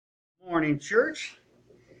Morning, church.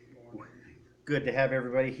 Good to have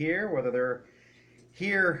everybody here, whether they're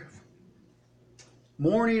here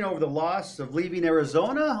mourning over the loss of leaving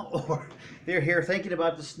Arizona or they're here thinking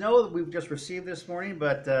about the snow that we've just received this morning.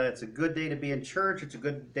 But it's a good day to be in church. It's a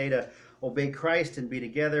good day to obey Christ and be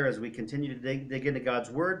together as we continue to dig into God's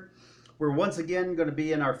Word. We're once again going to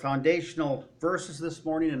be in our foundational verses this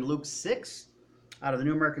morning in Luke 6 out of the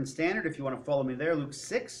New American Standard. If you want to follow me there, Luke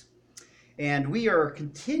 6. And we are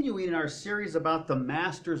continuing in our series about the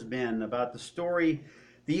Master's Men, about the story,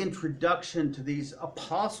 the introduction to these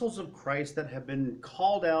apostles of Christ that have been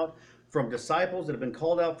called out from disciples, that have been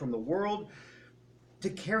called out from the world to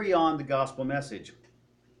carry on the gospel message.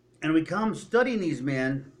 And we come studying these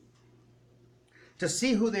men to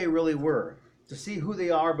see who they really were, to see who they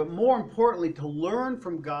are, but more importantly, to learn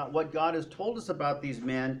from God what God has told us about these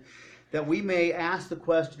men, that we may ask the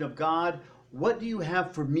question of God, what do you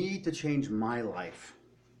have for me to change my life?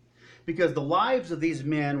 Because the lives of these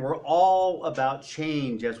men were all about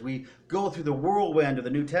change as we go through the whirlwind of the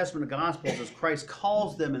New Testament Gospels as Christ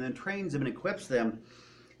calls them and then trains them and equips them.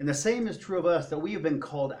 And the same is true of us, that we have been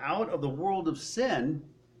called out of the world of sin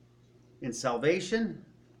in salvation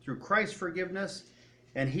through Christ's forgiveness,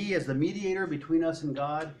 and He is the mediator between us and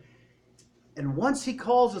God. And once He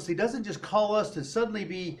calls us, He doesn't just call us to suddenly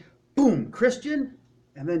be, boom, Christian,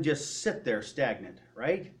 and then just sit there stagnant,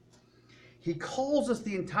 right? He calls us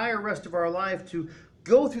the entire rest of our life to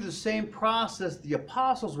go through the same process the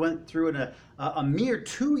apostles went through in a mere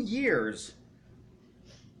 2 years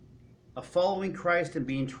of following Christ and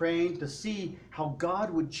being trained to see how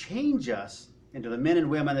God would change us into the men and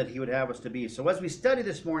women that He would have us to be. So as we study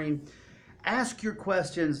this morning, ask your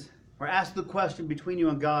questions, or ask the question between you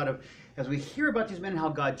and God of, as we hear about these men and how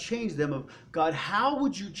God changed them, of God, how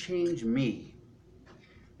would you change me?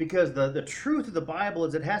 Because the truth of the Bible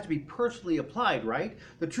is it has to be personally applied, right?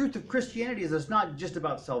 The truth of Christianity is it's not just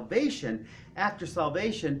about salvation. After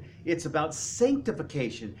salvation, it's about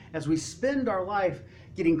sanctification as we spend our life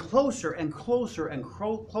getting closer and closer and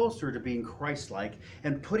closer to being Christ-like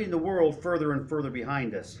and putting the world further and further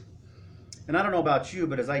behind us. And I don't know about you,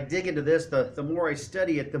 but as I dig into this, the more I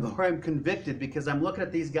study it, the more I'm convicted, because I'm looking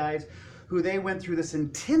at these guys who they went through this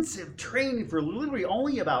intensive training for literally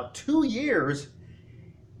only about 2 years.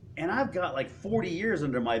 And I've got like 40 years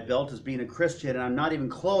under my belt as being a Christian, and I'm not even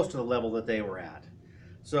close to the level that they were at.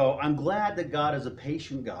 So I'm glad that God is a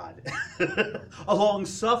patient God, a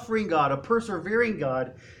long-suffering God, a persevering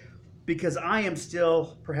God, because I am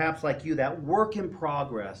still, perhaps like you, that work in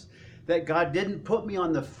progress, that God didn't put me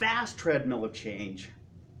on the fast treadmill of change,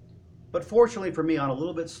 but fortunately for me, on a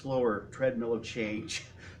little bit slower treadmill of change.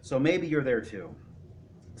 So maybe you're there too.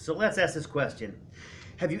 So let's ask this question.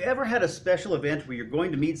 Have you ever had a special event where you're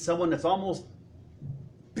going to meet someone that's almost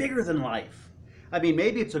bigger than life? I mean,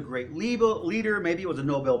 maybe it's a great leader, maybe it was a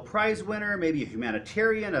Nobel Prize winner, maybe a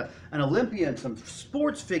humanitarian, an Olympian, some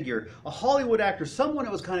sports figure, a Hollywood actor, someone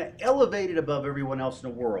that was kind of elevated above everyone else in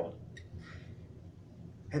the world.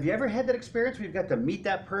 Have you ever had that experience where you've got to meet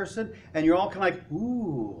that person and you're all kind of like,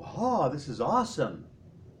 ooh, oh, this is awesome?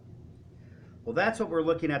 Well, that's what we're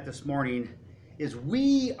looking at this morning, is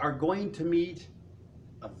we are going to meet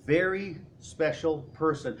a very special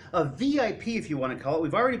person, a VIP if you want to call it.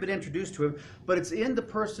 We've already been introduced to him, but it's in the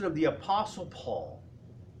person of the Apostle Paul.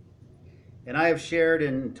 And I have shared,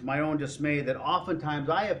 and to my own dismay, that oftentimes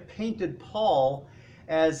I have painted Paul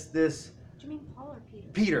as this... Do you mean Paul or Peter?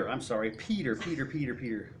 Peter, I'm sorry, Peter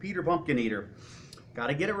Pumpkin Eater. Got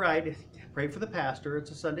to get it right. Pray for the pastor.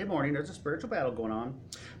 It's a Sunday morning. There's a spiritual battle going on.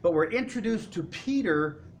 But we're introduced to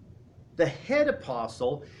Peter, the head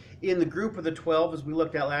apostle, in the group of the 12, as we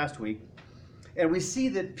looked at last week. And we see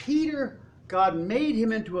that Peter, God made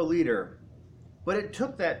him into a leader, but it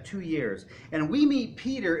took that 2 years. And we meet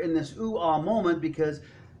Peter in this ooh-ah moment because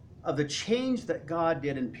of the change that God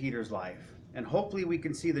did in Peter's life. And hopefully we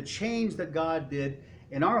can see the change that God did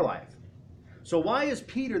in our life. So why is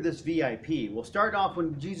Peter this VIP? We'll start off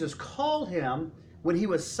when Jesus called him, when he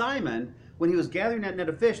was Simon, when he was gathering that net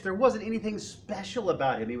of fish. There wasn't anything special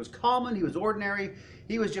about him. He was common, he was ordinary,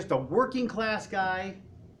 he was just a working class guy.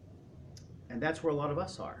 And that's where a lot of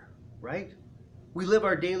us are, right? We live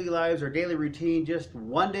our daily lives, our daily routine, just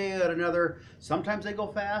one day at another. Sometimes they go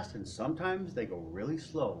fast and sometimes they go really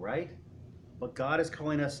slow, right? But God is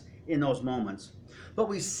calling us in those moments. But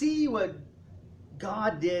we see what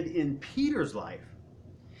God did in Peter's life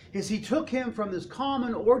is He took him from this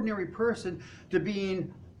common, ordinary person to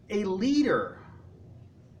being a leader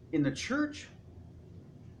in the church,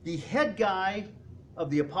 the head guy of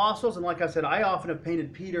the apostles. And like I said, I often have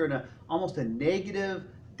painted Peter in almost a negative,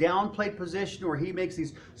 downplayed position where he makes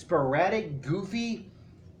these sporadic, goofy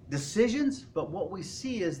decisions, but what we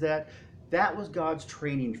see is that that was God's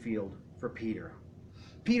training field for Peter.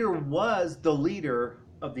 Peter was the leader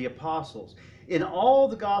of the apostles. In all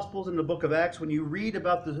the Gospels in the book of Acts, when you read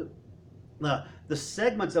about the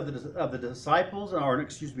segments of the disciples, or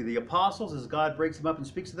excuse me, the apostles, as God breaks them up and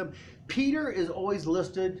speaks to them, Peter is always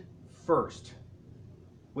listed first,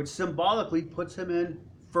 which symbolically puts him in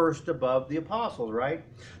first above the apostles, right?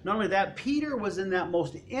 Not only that, Peter was in that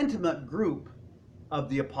most intimate group of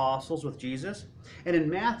the apostles with Jesus. And in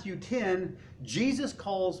Matthew 10, Jesus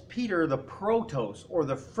calls Peter the protos, or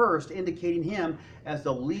the first, indicating him as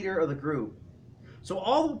the leader of the group. So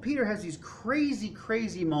although Peter has these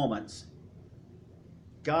crazy moments,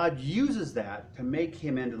 God uses that to make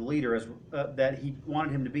him into the leader that he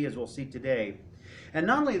wanted him to be, as we'll see today. And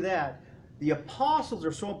not only that, the apostles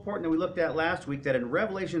are so important that we looked at last week that in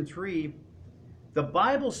Revelation 3, the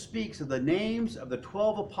Bible speaks of the names of the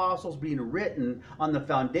 12 apostles being written on the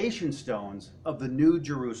foundation stones of the New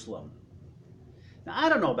Jerusalem. Now, I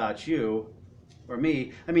don't know about you or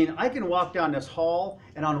me. I mean, I can walk down this hall,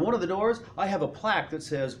 and on one of the doors, I have a plaque that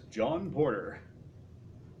says, John Porter.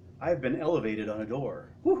 I've been elevated on a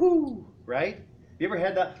door. Woohoo! Right? You ever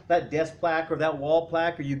had that desk plaque or that wall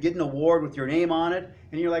plaque, or you get an award with your name on it,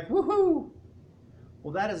 and you're like, woohoo!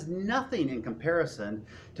 Well, that is nothing in comparison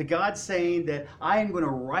to God saying that I am going to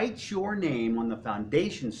write your name on the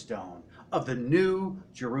foundation stone of the New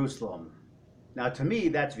Jerusalem. Now, to me,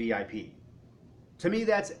 that's VIP. To me,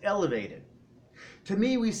 that's elevated. To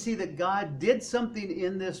me, we see that God did something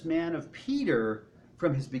in this man of Peter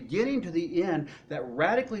from his beginning to the end that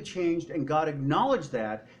radically changed, and God acknowledged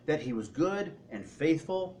that he was good and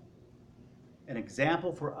faithful, an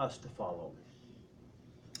example for us to follow.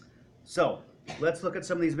 So, let's look at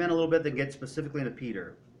some of these men a little bit, then get specifically into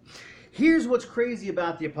Peter. Here's what's crazy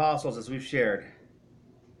about the apostles, as we've shared.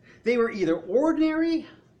 They were either ordinary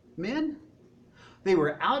men, they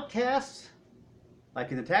were outcasts, like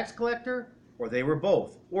in the tax collector, or they were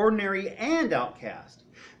both, ordinary and outcast.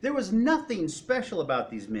 There was nothing special about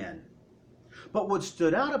these men. But what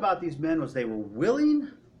stood out about these men was they were willing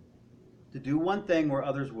to do one thing where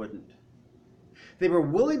others wouldn't. They were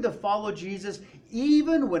willing to follow Jesus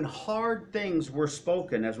even when hard things were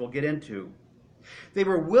spoken, as we'll get into. They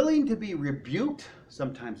were willing to be rebuked,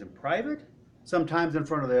 sometimes in private, sometimes in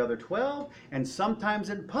front of the other 12, and sometimes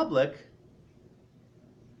in public,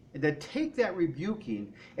 and to take that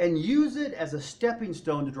rebuking and use it as a stepping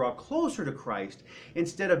stone to draw closer to Christ,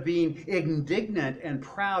 instead of being indignant and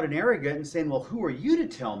proud and arrogant and saying, well, who are you to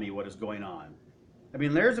tell me what is going on? I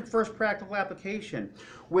mean, there's the first practical application.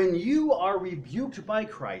 When you are rebuked by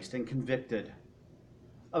Christ and convicted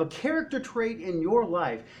of a character trait in your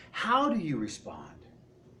life, how do you respond?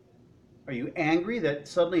 Are you angry that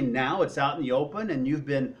suddenly now it's out in the open and you've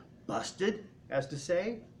been busted, as to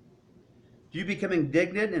say? Do you become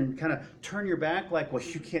indignant and kind of turn your back like, well,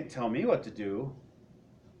 you can't tell me what to do?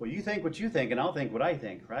 Well, you think what you think and I'll think what I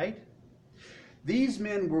think, right? These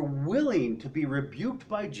men were willing to be rebuked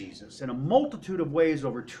by Jesus in a multitude of ways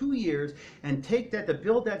over 2 years and take that to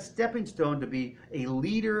build that stepping stone to be a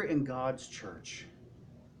leader in God's church.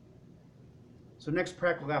 So next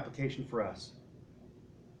practical application for us.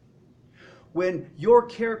 When your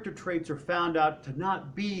character traits are found out to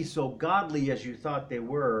not be so godly as you thought they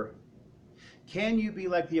were, can you be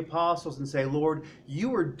like the apostles and say, Lord,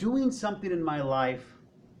 you are doing something in my life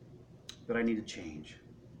that I need to change?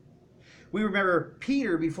 We remember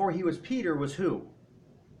Peter, before he was Peter, was who?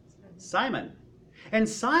 Simon. And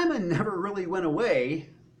Simon never really went away,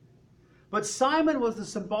 but Simon was the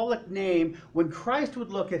symbolic name when Christ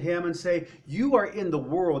would look at him and say, you are in the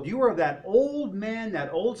world. You are that old man,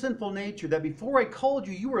 that old sinful nature that before I called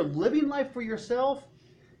you, you were living life for yourself.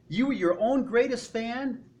 You were your own greatest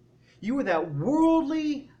fan. You were that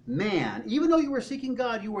worldly man. Even though you were seeking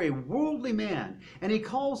God, you were a worldly man. And he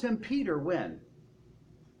calls him Peter when?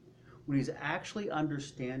 When he's actually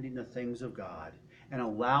understanding the things of God and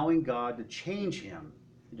allowing God to change him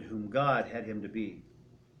into whom God had him to be.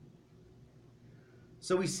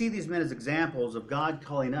 So we see these men as examples of God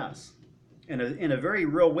calling us. In a very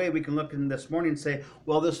real way, we can look in this morning and say,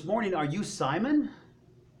 well, this morning, are you Simon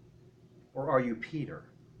or are you Peter?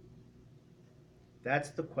 That's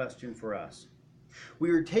the question for us. We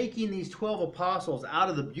are taking these 12 apostles out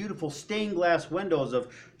of the beautiful stained glass windows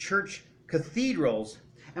of church cathedrals,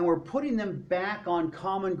 and we're putting them back on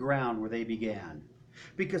common ground where they began.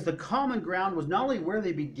 Because the common ground was not only where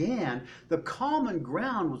they began, the common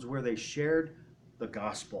ground was where they shared the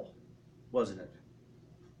gospel, wasn't it?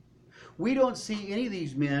 We don't see any of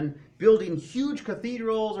these men building huge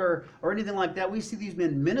cathedrals or anything like that. We see these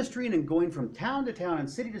men ministering and going from town to town and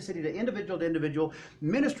city to individual,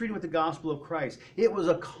 ministering with the gospel of Christ. It was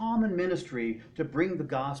a common ministry to bring the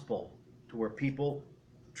gospel to where people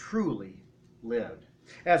truly lived.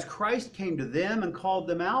 As Christ came to them and called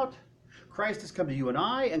them out, Christ has come to you and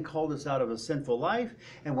I and called us out of a sinful life.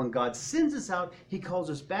 And when God sends us out, he calls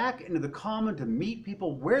us back into the common to meet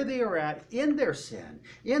people where they are at in their sin,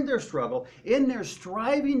 in their struggle, in their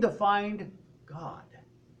striving to find God,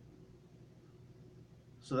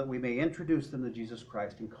 so that we may introduce them to Jesus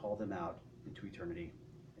Christ and call them out into eternity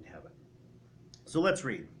in heaven. So let's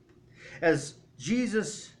read. As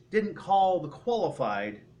Jesus didn't call the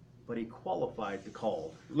qualified, but he qualified the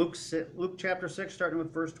called. Luke chapter 6, starting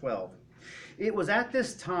with verse 12. It was at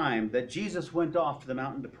this time that Jesus went off to the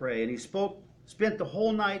mountain to pray, and he spent the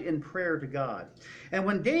whole night in prayer to God. And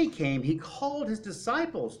when day came, he called his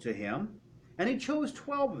disciples to him, and he chose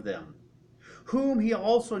 12 of them, whom he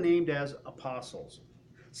also named as apostles.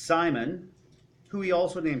 Simon, who he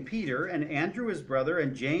also named Peter, and Andrew his brother,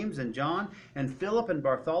 and James and John, and Philip and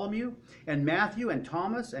Bartholomew, and Matthew and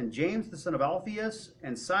Thomas, and James the son of Alphaeus,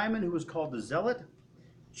 and Simon, who was called the Zealot,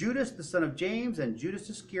 Judas the son of James, and Judas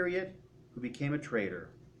Iscariot, who became a traitor.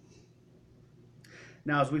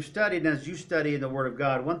 Now, as we've studied, and as you study the Word of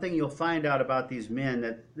God, one thing you'll find out about these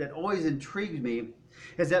men that always intrigues me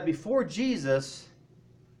is that before Jesus,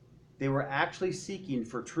 they were actually seeking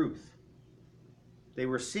for truth. They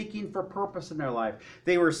were seeking for purpose in their life.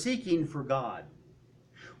 They were seeking for God.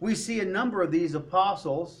 We see a number of these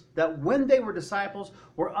apostles that when they were disciples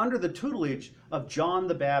were under the tutelage of John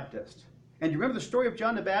the Baptist. And you remember the story of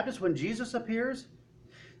John the Baptist when Jesus appears?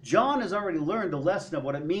 John has already learned the lesson of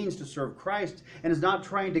what it means to serve Christ and is not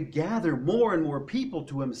trying to gather more and more people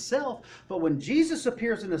to himself. But when Jesus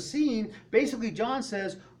appears in the scene, basically John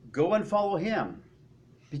says, go and follow him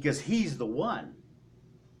because he's the one.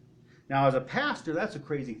 Now, as a pastor, that's a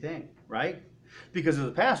crazy thing, right? Because as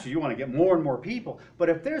a pastor, you want to get more and more people. But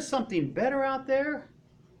if there's something better out there,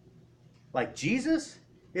 like Jesus,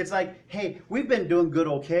 it's like, hey, we've been doing good,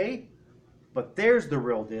 okay, but there's the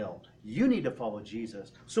real deal. You need to follow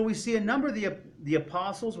Jesus. So we see a number of the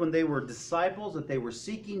apostles, when they were disciples, that they were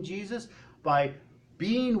seeking Jesus by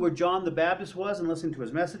being where John the Baptist was and listening to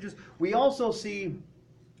his messages. We also see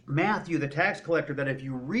Matthew, the tax collector, that if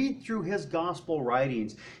you read through his gospel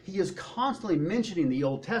writings, he is constantly mentioning the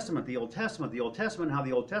Old Testament, the Old Testament, the Old Testament, how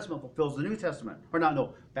the Old Testament fulfills the New Testament. Or not,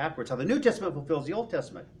 no, backwards, how the New Testament fulfills the Old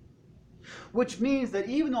Testament. Which means that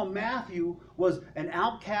even though Matthew was an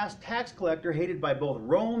outcast tax collector hated by both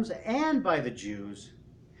Romans and by the Jews,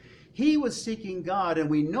 he was seeking God, and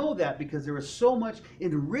we know that because there was so much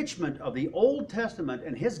enrichment of the Old Testament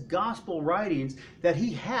and his gospel writings that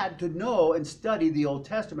he had to know and study the Old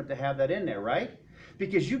Testament to have that in there, right?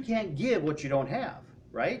 Because you can't give what you don't have,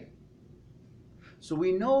 right? So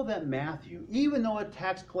we know that Matthew, even though a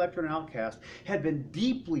tax collector and outcast, had been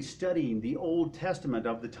deeply studying the Old Testament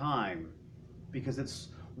of the time because it's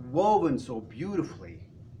woven so beautifully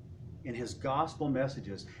in his gospel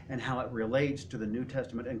messages and how it relates to the New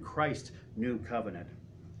Testament and Christ's new covenant.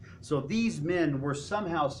 So these men were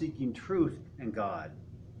somehow seeking truth and God.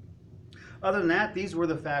 Other than that, these were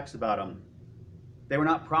the facts about them. They were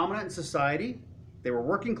not prominent in society. They were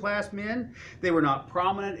working class men. They were not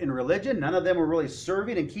prominent in religion. None of them were really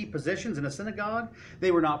serving in key positions in a synagogue.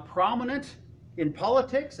 They were not prominent in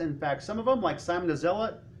politics. In fact, some of them, like Simon the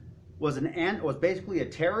Zealot, was basically a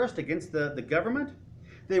terrorist against the government.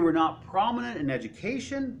 They were not prominent in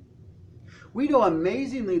education. We know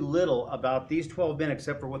amazingly little about these 12 men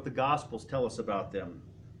except for what the Gospels tell us about them.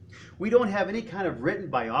 We don't have any kind of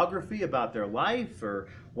written biography about their life or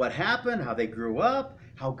what happened, how they grew up,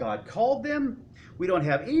 how God called them. We don't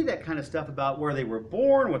have any of that kind of stuff about where they were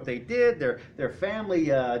born, what they did, their family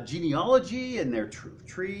genealogy and their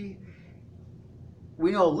tree.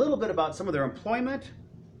 We know a little bit about some of their employment,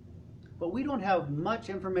 but we don't have much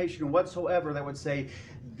information whatsoever that would say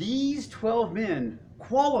these 12 men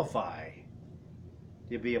qualify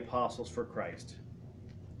to be apostles for Christ.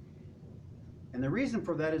 And the reason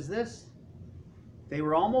for that is this: they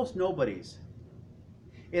were almost nobodies.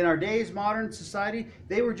 In our day's modern society,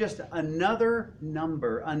 they were just another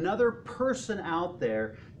number, another person out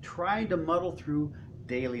there trying to muddle through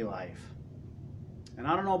daily life. And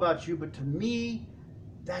I don't know about you, but to me,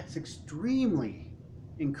 that's extremely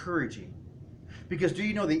encouraging. Because do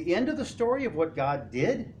you know the end of the story of what God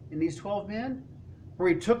did in these 12 men? Where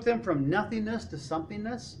he took them from nothingness to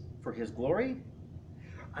somethingness for his glory?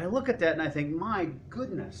 I look at that and I think, my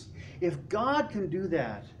goodness, if God can do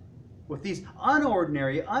that with these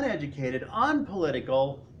unordinary, uneducated,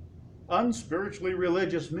 unpolitical, unspiritually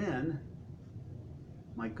religious men,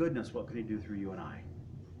 my goodness, what could he do through you and I?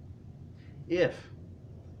 If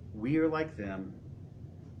we are like them,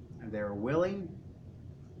 and they are willing,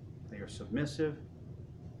 they are submissive,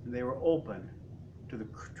 and they are open to the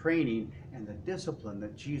training and the discipline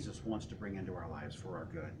that Jesus wants to bring into our lives for our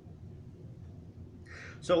good.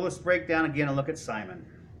 So let's break down again and look at Simon,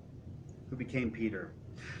 who became Peter.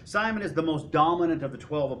 Simon is the most dominant of the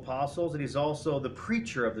 12 apostles, and he's also the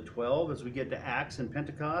preacher of the 12 as we get to Acts and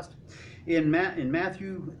Pentecost. In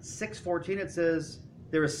Matthew 6:14 it says,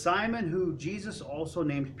 there is Simon who Jesus also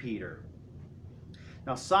named Peter.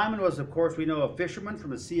 Now Simon was, of course, we know, a fisherman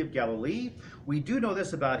from the Sea of Galilee. We do know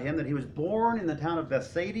this about him, that he was born in the town of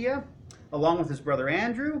Bethsaida along with his brother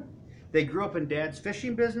Andrew. They grew up in Dad's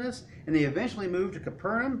fishing business, and they eventually moved to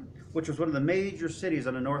Capernaum, which was one of the major cities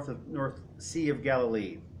on the North Sea of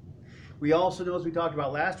Galilee. We also know, as we talked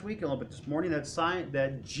about last week and a little bit this morning,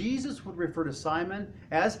 that Jesus would refer to Simon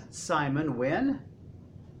as Simon when?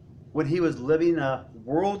 When he was living a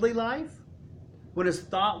worldly life, when his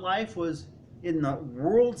thought life was in the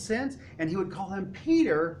world sense, and he would call him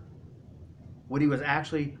Peter when he was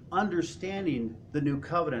actually understanding the new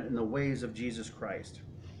covenant and the ways of Jesus Christ.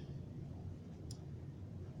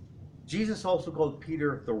 Jesus also called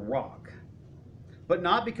Peter the Rock, but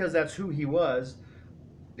not because that's who he was,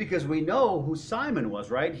 because we know who Simon was,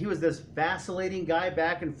 right? He was this vacillating guy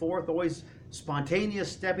back and forth, always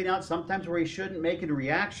spontaneous, stepping out sometimes where he shouldn't, making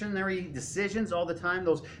reactionary decisions all the time,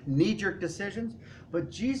 those knee-jerk decisions.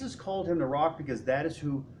 But Jesus called him the Rock because that is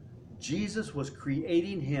who Jesus was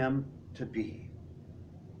creating him to be.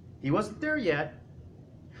 He wasn't there yet,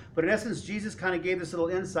 but in essence, Jesus kind of gave this little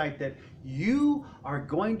insight that you are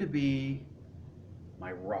going to be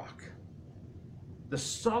my rock, the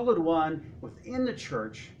solid one within the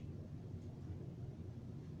church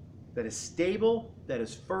that is stable, that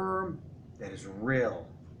is firm, that is real.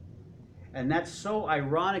 And that's so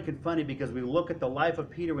ironic and funny because we look at the life of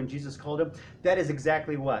Peter when Jesus called him. That is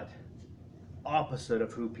exactly what? Opposite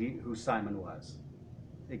of who Simon was.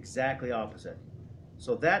 Exactly opposite.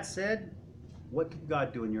 So that said, what can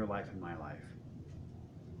God do in your life and my life?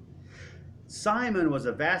 Simon was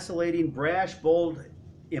a vacillating, brash, bold,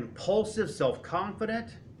 impulsive,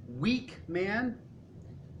 self-confident, weak man,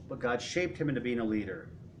 but God shaped him into being a leader.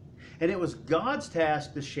 And it was God's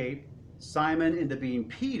task to shape Simon into being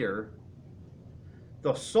Peter.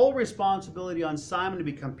 The sole responsibility on Simon to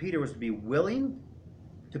become Peter was to be willing,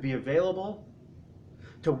 to be available,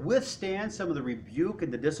 to withstand some of the rebuke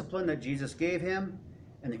and the discipline that Jesus gave him,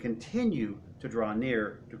 and to continue to draw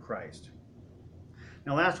near to Christ.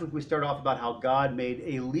 Now last week we started off about how God made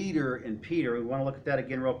a leader in Peter. We want to look at that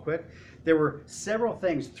again real quick. There were several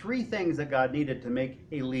things, 3 things that God needed to make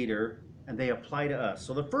a leader, and they apply to us.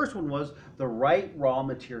 So the first one was the right raw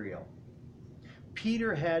material.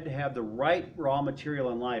 Peter had to have the right raw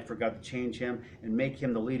material in life for God to change him and make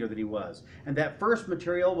him the leader that he was. And that first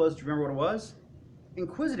material was, do you remember what it was?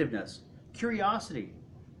 Inquisitiveness, curiosity.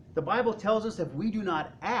 The Bible tells us if we do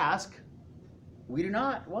not ask, we do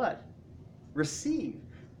not what? Receive.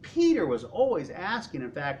 Peter was always asking.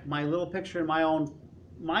 In fact, my little picture in my own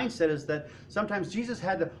mindset is that sometimes Jesus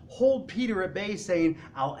had to hold Peter at bay saying,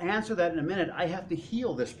 I'll answer that in a minute. I have to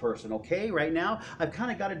heal this person, okay? Right now, I've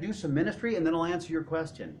kind of got to do some ministry and then I'll answer your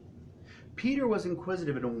question. Peter was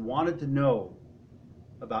inquisitive and wanted to know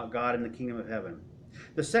about God and the kingdom of heaven.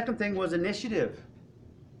 The second thing was initiative.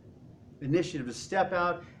 Initiative to step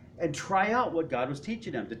out and try out what God was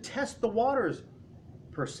teaching him, to test the waters,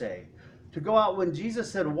 per se. To go out when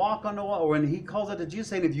Jesus said, walk on the water, or when he calls out to Jesus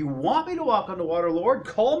saying, if you want me to walk on the water, Lord,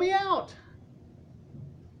 call me out.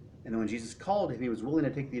 And then when Jesus called him, he was willing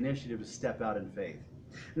to take the initiative to step out in faith.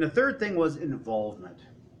 And the third thing was involvement.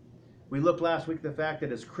 We looked last week at the fact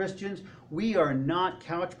that as Christians, we are not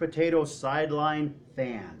couch potato sideline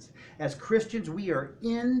fans. As Christians, we are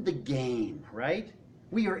in the game, right?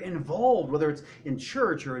 We are involved, whether it's in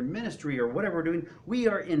church or in ministry or whatever we're doing, we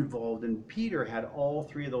are involved. And Peter had all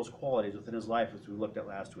 3 of those qualities within his life as we looked at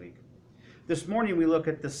last week. This morning we look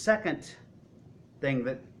at the second thing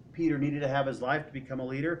that Peter needed to have in his life to become a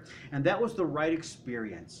leader, and that was the right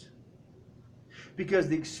experience. Because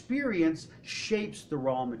the experience shapes the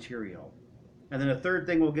raw material. And then the third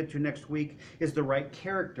thing we'll get to next week is the right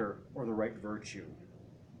character or the right virtue.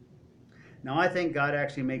 Now I think God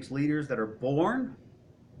actually makes leaders that are born,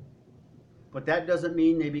 but that doesn't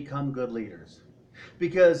mean they become good leaders.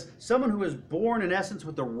 Because someone who is born in essence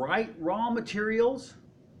with the right raw materials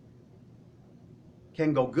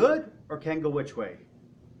can go good or can go which way?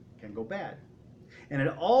 Can go bad. And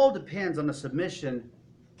it all depends on the submission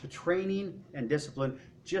to training and discipline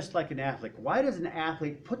just like an athlete. Why does an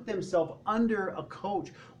athlete put themselves under a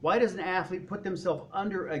coach? Why does an athlete put themselves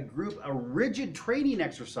under a group, a rigid training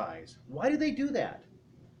exercise? Why do they do that?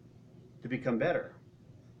 To become better.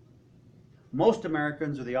 Most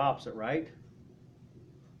Americans are the opposite, right?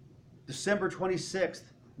 December 26th,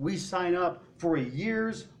 we sign up for a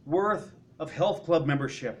year's worth of health club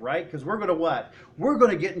membership, right? Because we're going to what? We're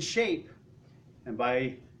going to get in shape. And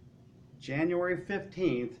by January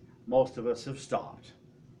 15th, most of us have stopped,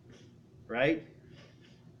 right?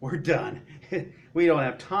 We're done. We don't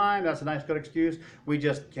have time. That's a nice good excuse. We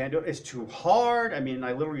just can't do it. It's too hard. I mean,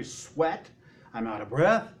 I literally sweat. I'm out of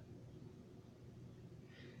breath.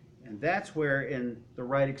 And that's where, in the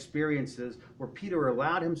right experiences, where Peter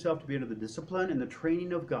allowed himself to be under the discipline and the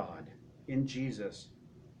training of God in Jesus,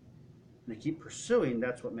 and to keep pursuing,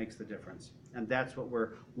 that's what makes the difference. And that's what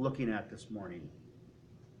we're looking at this morning.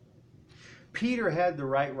 Peter had the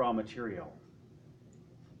right raw material,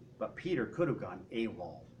 but Peter could have gone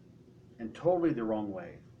AWOL and totally the wrong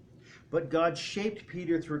way. But God shaped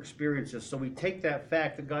Peter through experiences. So we take that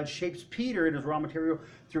fact that God shapes Peter in his raw material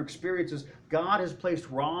through experiences. God has placed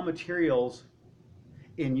raw materials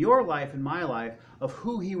in your life and my life of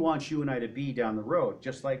who he wants you and I to be down the road,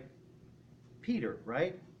 just like Peter,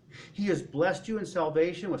 right? He has blessed you in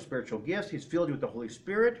salvation with spiritual gifts. He's filled you with the Holy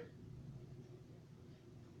Spirit.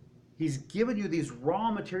 He's given you these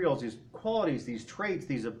raw materials, these qualities, these traits,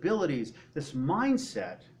 these abilities, this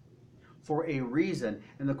mindset for a reason.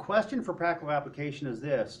 And the question for practical application is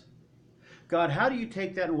this: God, how do you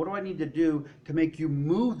take that and what do I need to do to make you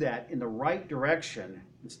move that in the right direction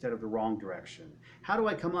instead of the wrong direction? How do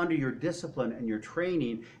I come under your discipline and your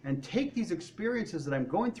training and take these experiences that I'm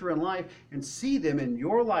going through in life and see them in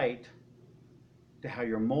your light to how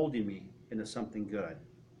you're molding me into something good?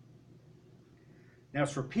 Now,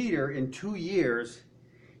 as for Peter, in 2 years,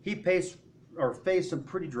 he faced some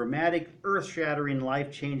pretty dramatic, earth-shattering,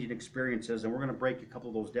 life-changing experiences, and we're going to break a couple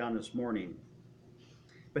of those down this morning.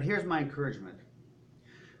 But here's my encouragement.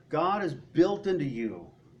 God has built into you,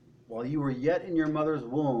 while you were yet in your mother's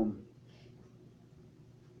womb,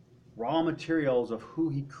 raw materials of who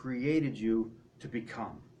he created you to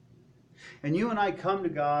become. And you and I come to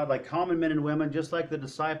God like common men and women, just like the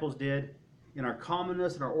disciples did, in our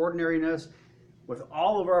commonness and our ordinariness, with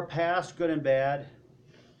all of our past, good and bad.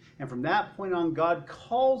 And from that point on, God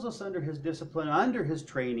calls us under his discipline, under his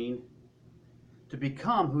training, to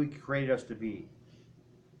become who he created us to be.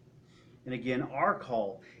 And again, our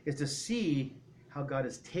call is to see how God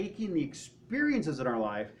is taking the experiences in our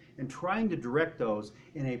life and trying to direct those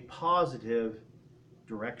in a positive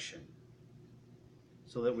direction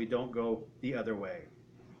so that we don't go the other way.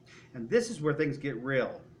 And this is where things get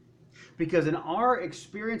real. Because in our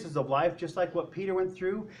experiences of life, just like what Peter went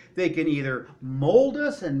through, they can either mold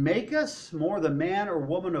us and make us more the man or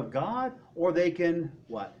woman of God, or they can,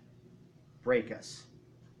 what? Break us.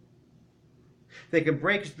 They can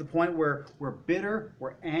break us to the point where we're bitter,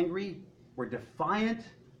 we're angry, we're defiant.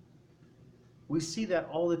 We see that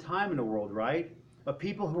all the time in the world, right? Of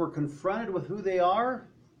people who are confronted with who they are,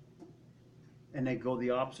 and they go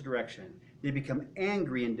the opposite direction. They become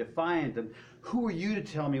angry and defiant. And who are you to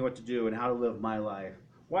tell me what to do and how to live my life?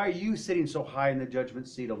 Why are you sitting so high in the judgment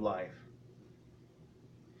seat of life?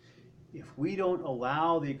 If we don't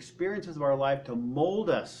allow the experiences of our life to mold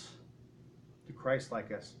us to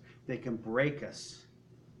Christ-like us, they can break us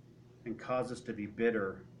and cause us to be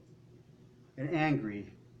bitter and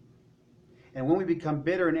angry. And when we become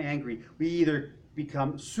bitter and angry, we either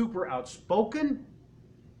become super outspoken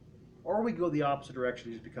or we go the opposite direction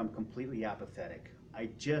and just become completely apathetic. I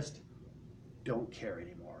just don't care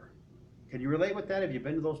anymore. Can you relate with that? Have you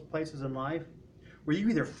been to those places in life where you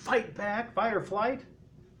either fight back, fight or flight,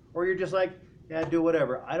 or you're just like, yeah, do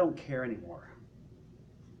whatever. I don't care anymore.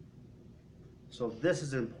 So this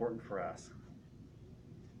is important for us.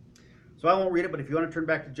 So I won't read it, but if you want to turn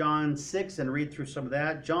back to John 6 and read through some of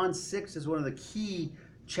that. John 6 is one of the key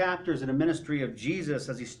chapters in the ministry of Jesus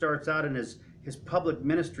as he starts out in his public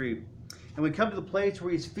ministry. And we come to the place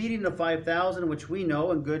where he's feeding the 5,000, which we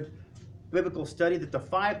know in good biblical study that the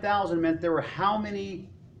 5,000 meant there were how many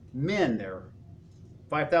men there?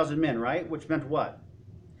 5,000 men, right? Which meant what?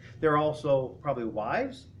 There are also probably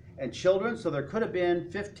wives and children, so there could have been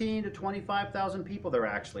 15 to 25,000 people there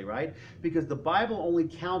actually, right? Because the Bible only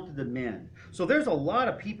counted the men. So there's a lot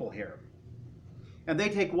of people here. And they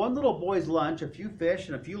take one little boy's lunch, a few fish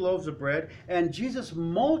and a few loaves of bread, and Jesus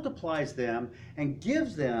multiplies them and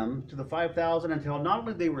gives them to the 5,000 until not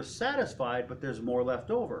only they were satisfied, but there's more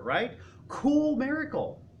left over, right? Cool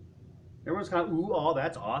miracle. Everyone's kind of, ooh, oh,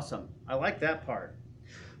 that's awesome. I like that part.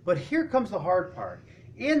 But here comes the hard part.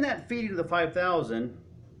 in that feeding of the 5,000,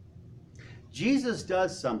 Jesus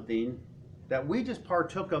does something that we just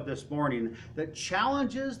partook of this morning that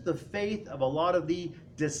challenges the faith of a lot of the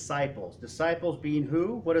disciples. Disciples being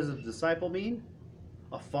who? What does a disciple mean?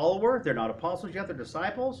 A follower. They're not apostles yet, they're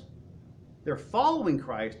disciples. They're following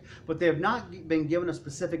Christ, but they have not been given a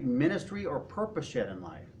specific ministry or purpose yet in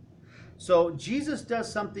life. So Jesus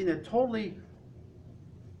does something that totally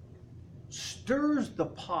stirs the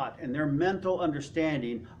pot in their mental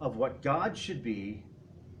understanding of what God should be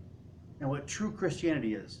and what true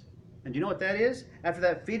Christianity is. And do you know what that is? After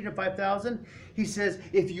that feeding of 5,000, he says,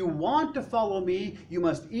 if you want to follow me, you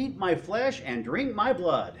must eat my flesh and drink my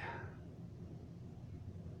blood.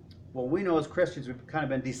 Well, we know as Christians, we've kind of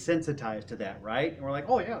been desensitized to that, right? And we're like,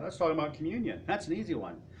 oh yeah, that's talking about communion. That's an easy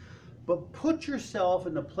one. But put yourself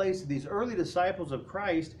in the place of these early disciples of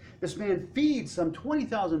Christ. This man feeds some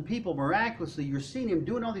 20,000 people miraculously. You're seeing him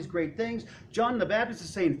doing all these great things. John the Baptist is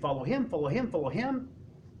saying, follow him, follow him, follow him.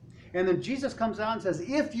 And then Jesus comes out and says,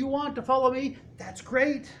 if you want to follow me, that's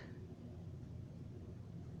great.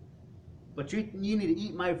 But you need to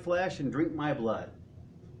eat my flesh and drink my blood.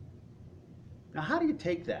 Now, how do you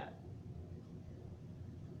take that?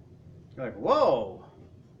 You're like, whoa.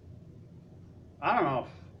 I don't know.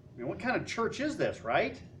 What kind of church is this,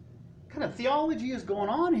 right? What kind of theology is going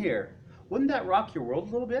on here? Wouldn't that rock your world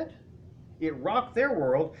a little bit? It rocked their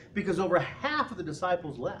world because over half of the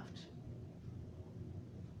disciples left.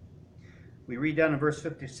 We read down in verse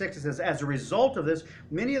 56, it says, as a result of this,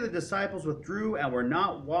 many of the disciples withdrew and were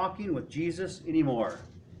not walking with Jesus anymore.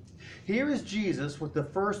 Here is Jesus with the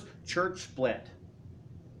first church split,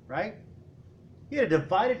 right? He had a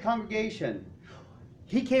divided congregation.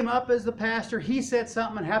 He came up as the pastor, he said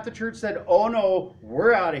something, and half the church said, oh no,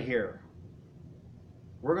 we're out of here.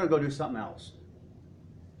 We're going to go do something else.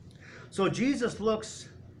 So Jesus looks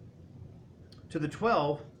to the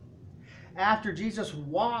 12 after Jesus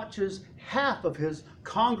watches half of his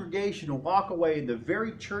congregation walk away in the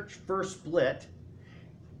very church first split,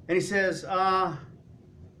 and he says, do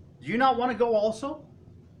you not want to go also?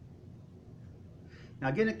 Now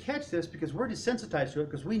again, to catch this, because we're desensitized to it,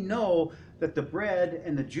 because we know that the bread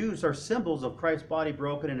and the juice are symbols of Christ's body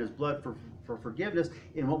broken and his blood for forgiveness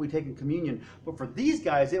in what we take in communion. But for these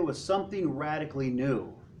guys, it was something radically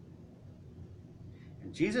new.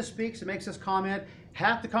 And Jesus speaks and makes this comment.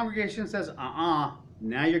 Half the congregation says,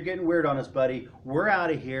 now you're getting weird on us, buddy. We're out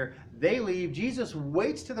of here. They leave. Jesus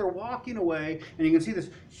waits till they're walking away, and you can see this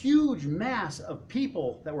huge mass of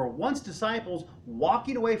people that were once disciples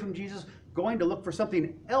walking away from Jesus, going to look for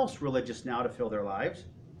something else religious now to fill their lives.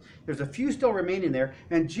 There's a few still remaining there,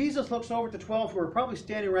 and Jesus looks over at the 12 who are probably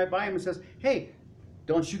standing right by him and says, hey,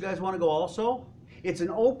 don't you guys want to go also? It's an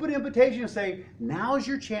open invitation to say, now's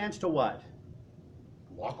your chance to what?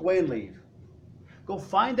 Walk away and leave. Go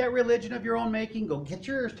find that religion of your own making. Go get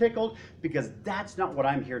your ears tickled, because that's not what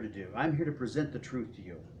I'm here to do. I'm here to present the truth to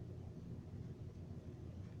you.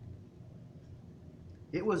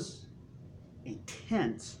 It was a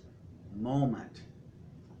tense moment.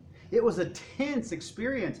 It was a tense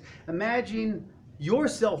experience. Imagine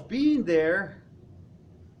yourself being there.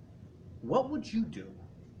 What would you do?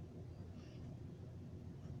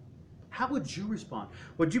 How would you respond?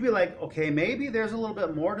 Would you be like, okay, maybe there's a little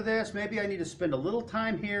bit more to this. Maybe I need to spend a little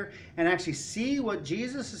time here and actually see what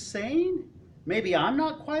Jesus is saying? Maybe I'm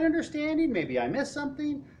not quite understanding. Maybe I missed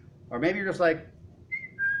something. Or maybe you're just like,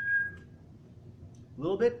 a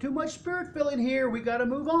little bit too much spirit filling here. We got to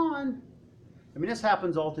move on. I mean, this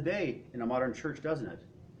happens all today in a modern church, doesn't it?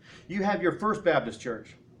 You have your First Baptist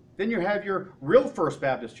Church. Then you have your real First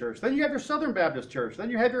Baptist Church. Then you have your Southern Baptist Church. Then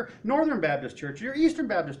you have your Northern Baptist Church, your Eastern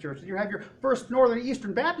Baptist Church. And you have your First Northern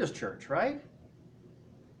Eastern Baptist Church, right?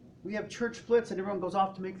 We have church splits and everyone goes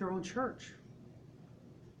off to make their own church.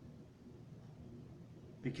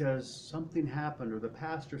 Because something happened or the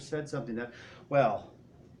pastor said something that, well,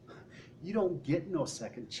 you don't get no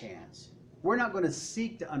second chance. We're not going to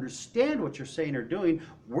seek to understand what you're saying or doing.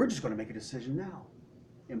 We're just going to make a decision now.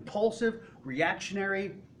 Impulsive,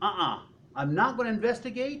 reactionary, I'm not going to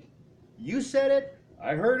investigate. You said it.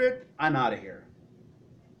 I heard it. I'm out of here.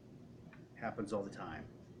 Happens all the time.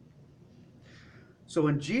 So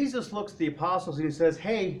when Jesus looks at the apostles and he says,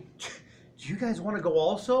 hey, do you guys want to go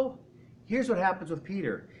also? Here's what happens with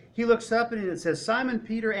Peter. He looks up and it says, Simon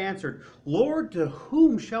Peter answered, Lord, to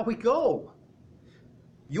whom shall we go?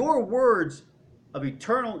 Your words of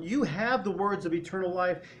eternal, you have the words of eternal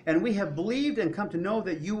life, and we have believed and come to know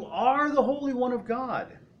that you are the Holy One of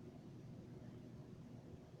God.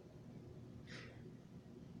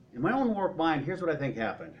 In my own warped mind, here's what I think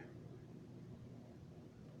happened.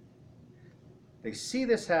 They see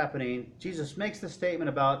this happening. Jesus makes the statement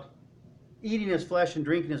about eating his flesh and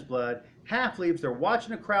drinking his blood. Half leaves. They're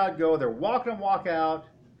watching the crowd go. They're walking and walk out.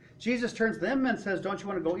 Jesus turns to them and says, don't you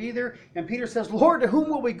want to go either? And Peter says, Lord, to whom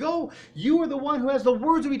will we go? You are the one who has the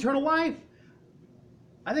words of eternal life.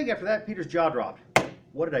 I think after that, Peter's jaw dropped.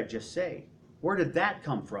 What did I just say? Where did that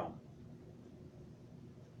come from?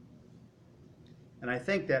 And I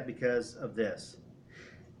think that because of this.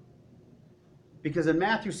 Because in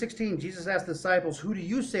Matthew 16, Jesus asked the disciples, who do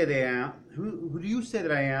you say they am? Who do you say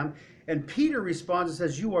that I am? And Peter responds and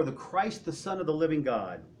says, you are the Christ, the Son of the living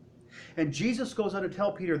God. And Jesus goes on to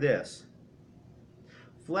tell Peter this.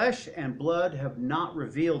 Flesh and blood have not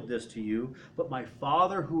revealed this to you, but my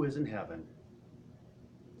Father who is in heaven.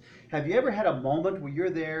 Have you ever had a moment where you're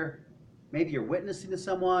there, maybe you're witnessing to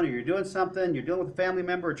someone, or you're doing something, you're dealing with a family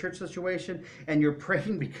member, a church situation, and you're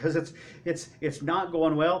praying because it's not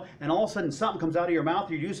going well, and all of a sudden something comes out of your mouth,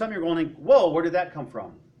 or you do something, you're going, whoa, where did that come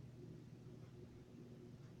from?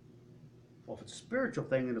 Well, if it's a spiritual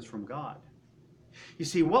thing, then it's from God. You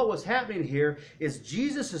see, what was happening here is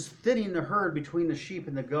Jesus is thinning the herd between the sheep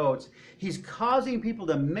and the goats. He's causing people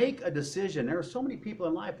to make a decision. There are so many people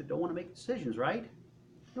in life that don't want to make decisions, right?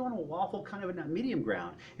 You want a waffle kind of in that medium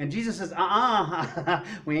ground. And Jesus says,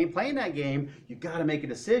 we ain't playing that game. You got to make a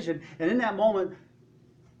decision. And in that moment,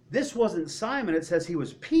 this wasn't Simon. It says he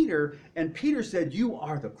was Peter. And Peter said, you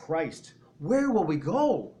are the Christ. Where will we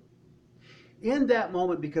go? In that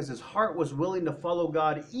moment, because his heart was willing to follow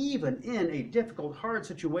God, even in a difficult, hard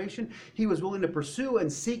situation, he was willing to pursue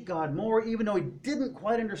and seek God more, even though he didn't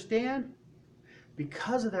quite understand.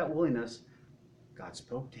 Because of that willingness, God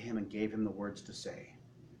spoke to him and gave him the words to say.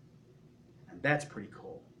 And that's pretty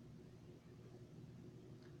cool.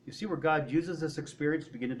 You see where God uses this experience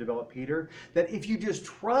to begin to develop Peter? That if you just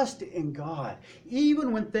trust in God,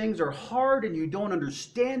 even when things are hard and you don't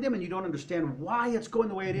understand Him and you don't understand why it's going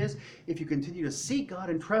the way it is, if you continue to seek God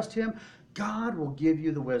and trust Him, God will give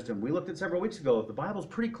you the wisdom. We looked at several weeks ago. The Bible's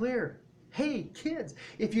pretty clear. Hey, kids,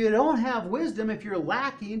 if you don't have wisdom, if you're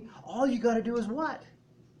lacking, all you got to do is what?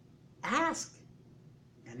 Ask.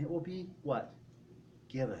 And it will be what?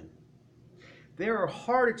 Given. There are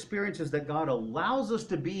hard experiences that God allows us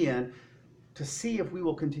to be in to see if we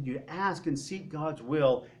will continue to ask and seek God's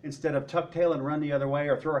will instead of tuck tail and run the other way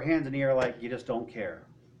or throw our hands in the air like you just don't care.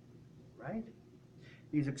 Right?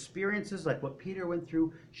 These experiences, like what Peter went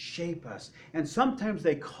through, shape us. And sometimes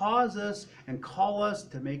they cause us and call us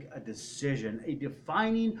to make a decision, a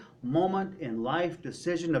defining moment in life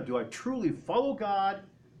decision of, do I truly follow God,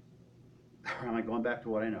 or am I going back to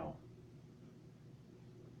what I know?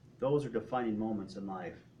 Those are defining moments in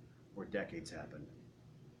life where decades happen.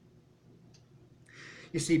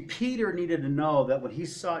 You see, Peter needed to know that when he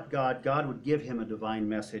sought God, God would give him a divine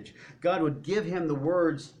message. God would give him the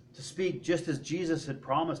words to speak just as Jesus had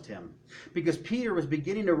promised him. Because Peter was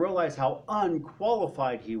beginning to realize how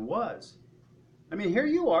unqualified he was. I mean, here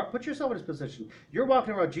you are. Put yourself in his position. You're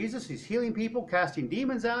walking around Jesus. He's healing people, casting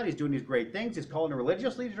demons out. He's doing these great things. He's calling the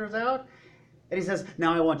religious leaders out. And he says,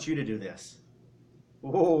 now I want you to do this.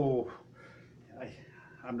 Oh,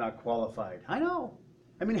 I'm not qualified. I know.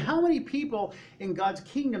 I mean, how many people in God's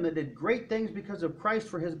kingdom that did great things because of Christ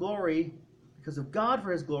for His glory, because of God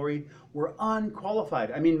for His glory, were unqualified?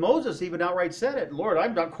 I mean, Moses even outright said it. Lord,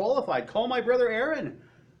 I'm not qualified. Call my brother Aaron.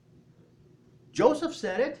 Joseph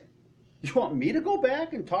said it. You want me to go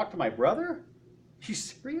back and talk to my brother? You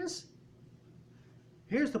serious?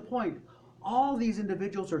 Here's the point. All these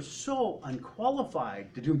individuals are so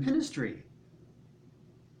unqualified to do ministry.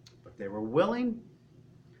 They were willing,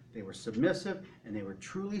 they were submissive, and they were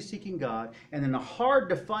truly seeking God. And in a hard,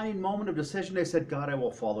 defining moment of decision, they said, God, I will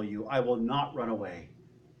follow you. I will not run away.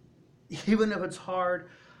 Even if it's hard,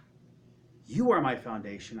 you are my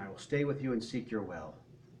foundation. I will stay with you and seek your will.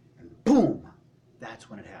 And boom, that's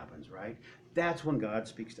when it happens, right? That's when God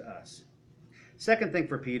speaks to us. Second thing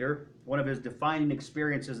for Peter, one of his defining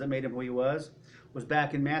experiences that made him who he was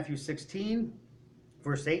back in Matthew 16,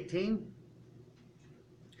 verse 18.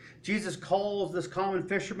 Jesus calls this common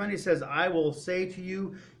fisherman. He says, I will say to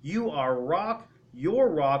you, you are rock, your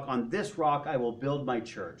rock, on this rock I will build my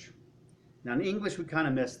church. Now in English we kind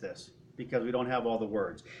of miss this because we don't have all the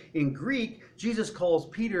words. In Greek, Jesus calls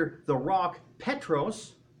Peter the rock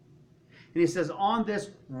Petros. And he says, on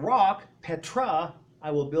this rock, Petra,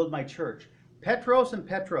 I will build my church. Petros and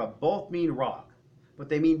Petra both mean rock, but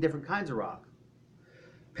they mean different kinds of rock.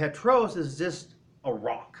 Petros is just a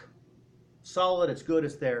rock. Solid, it's good,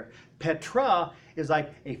 it's there. Petra is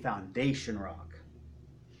like a foundation rock.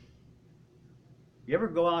 You ever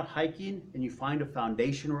go out hiking and you find a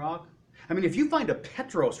foundation rock? I mean, if you find a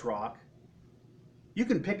Petros rock, you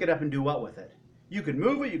can pick it up and do what with it? You can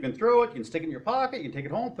move it, you can throw it, you can stick it in your pocket, you can take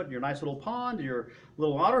it home, put it in your nice little pond, your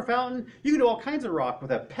little water fountain. You can do all kinds of rock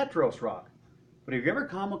with a Petros rock. But have you ever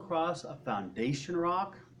come across a foundation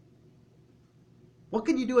rock? What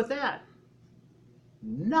can you do with that?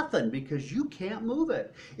 Nothing, because you can't move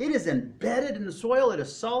it. It is embedded in the soil. It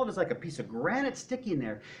is solid. It's like a piece of granite sticking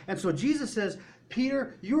there. And so Jesus says,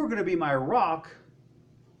 Peter, you are going to be my rock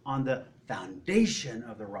on the foundation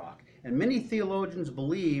of the rock. And many theologians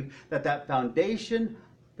believe that that foundation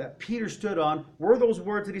that Peter stood on were those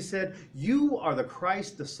words that he said, you are the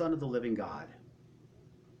Christ, the Son of the living God.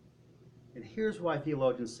 And here's why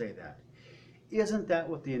theologians say that. Isn't that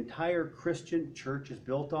what the entire Christian church is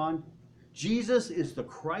built on? Jesus is the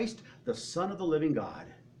Christ, the Son of the living God.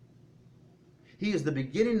 He is the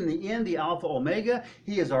beginning and the end, the Alpha Omega.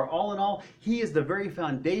 He is our all in all. He is the very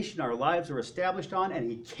foundation our lives are established on, and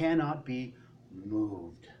he cannot be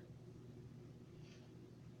moved.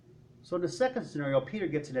 So in the second scenario, Peter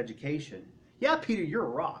gets an education. Yeah, Peter, you're a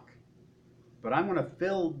rock. But I'm going to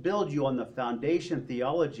build you on the foundation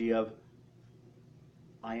theology of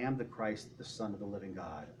I am the Christ, the Son of the living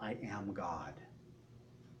God. I am God.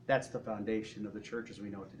 That's the foundation of the church as we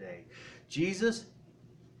know it today. Jesus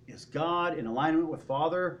is God in alignment with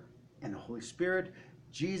Father and the Holy Spirit.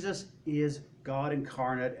 Jesus is God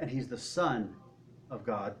incarnate, and he's the Son of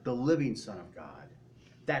God, the living Son of God.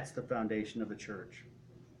 That's the foundation of the church.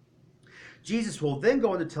 Jesus will then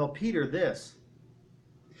go on to tell Peter this,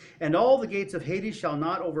 and all the gates of Hades shall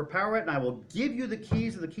not overpower it, and I will give you the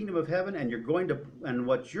keys of the kingdom of heaven, and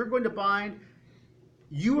what you're going to bind,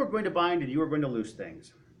 you are going to bind, and you are going to loose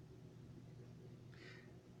things.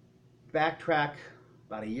 Backtrack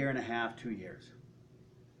about a year and a half, 2 years.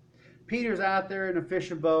 Peter's out there in a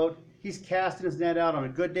fishing boat. He's casting his net out. On a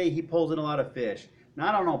good day, he pulls in a lot of fish. Now,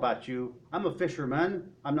 I don't know about you. I'm a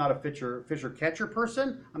fisherman. I'm not a fisher-catcher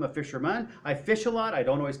person. I'm a fisherman. I fish a lot. I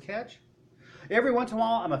don't always catch. Every once in a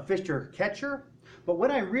while, I'm a fisher-catcher. But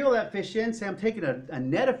when I reel that fish in, say I'm taking a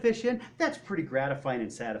net of fish in, that's pretty gratifying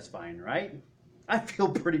and satisfying, right? I feel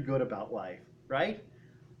pretty good about life, right?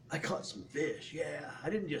 I caught some fish, yeah. I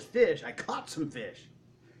didn't just fish, I caught some fish.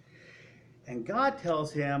 And God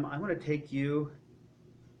tells him, I'm going to take you,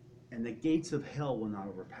 and the gates of hell will not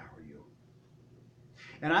overpower you.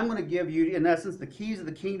 And I'm going to give you, in essence, the keys of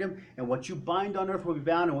the kingdom, and what you bind on earth will be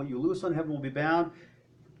bound, and what you loose on heaven will be bound.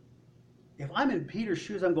 If I'm in Peter's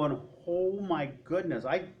shoes, I'm going, oh my goodness,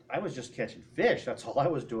 I was just catching fish. That's all I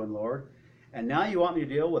was doing, Lord. And now you want me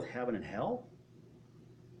to deal with heaven and hell?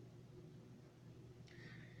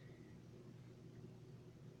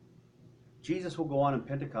 Jesus will go on in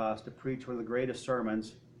Pentecost to preach one of the greatest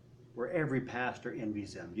sermons where every pastor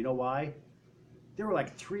envies him. You know why? There were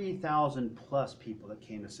like 3,000 plus people that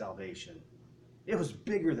came to salvation. It was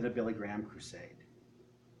bigger than a Billy Graham crusade.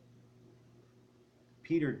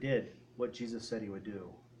 Peter did what Jesus said he would do.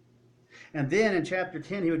 And then in chapter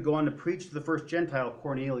 10, he would go on to preach to the first Gentile,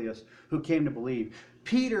 Cornelius, who came to believe.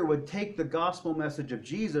 Peter would take the gospel message of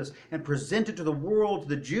Jesus and present it to the world, to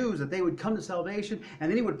the Jews, that they would come to salvation, and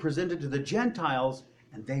then he would present it to the Gentiles,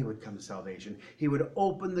 and they would come to salvation. He would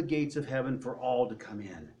open the gates of heaven for all to come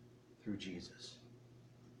in through Jesus.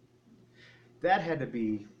 That had to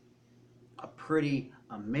be a pretty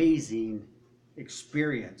amazing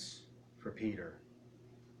experience for Peter.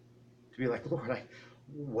 To be like, Lord,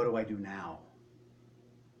 what do I do now?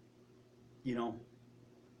 You know,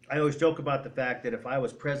 I always joke about the fact that if I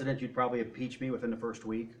was president, you'd probably impeach me within the first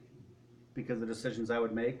week because of the decisions I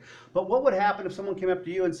would make. But what would happen if someone came up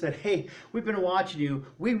to you and said, hey, we've been watching you.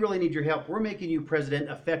 We really need your help. We're making you president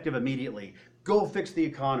effective immediately. Go fix the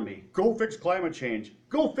economy. Go fix climate change.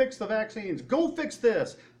 Go fix the vaccines. Go fix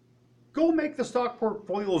this. Go make the stock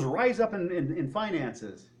portfolios rise up in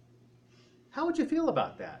finances. How would you feel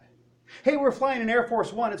about that? Hey, we're flying in Air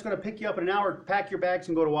Force One. It's going to pick you up in an hour, pack your bags,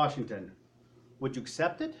 and go to Washington. Would you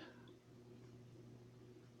accept it?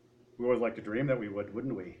 We always like to dream that we would,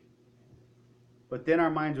 wouldn't we? But then our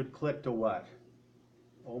minds would click to what?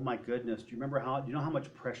 Oh my goodness, do you know how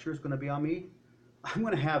much pressure is going to be on me? I'm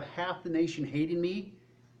going to have half the nation hating me,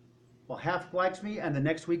 while half likes me, and the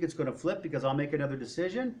next week it's going to flip because I'll make another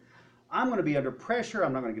decision. I'm going to be under pressure.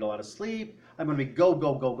 I'm not going to get a lot of sleep. I'm going to be go,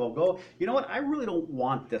 go, go, go, go. You know what? I really don't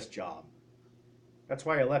want this job. That's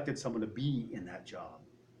why I elected someone to be in that job.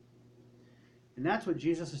 And that's what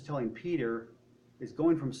Jesus is telling Peter, is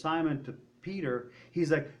going from Simon to Peter.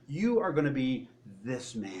 He's like, you are going to be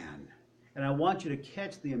this man. And I want you to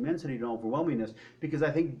catch the immensity and overwhelmingness, because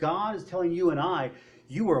I think God is telling you and I,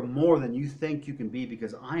 you are more than you think you can be,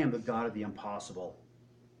 because I am the God of the impossible.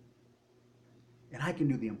 And I can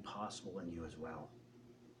do the impossible in you as well.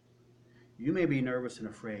 You may be nervous and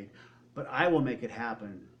afraid, but I will make it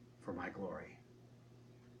happen for my glory.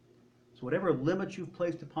 So whatever limits you've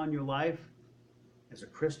placed upon your life as a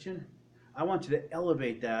Christian, I want you to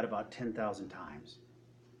elevate that about 10,000 times.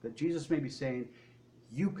 That Jesus may be saying,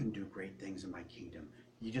 you can do great things in my kingdom.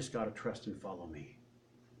 You just got to trust and follow me.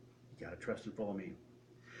 You got to trust and follow me.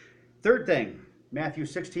 Third thing, Matthew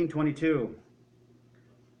 16:22. One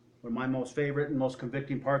of my most favorite and most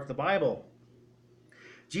convicting parts of the Bible.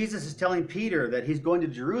 Jesus is telling Peter that he's going to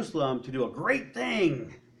Jerusalem to do a great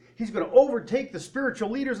thing. He's going to overtake the spiritual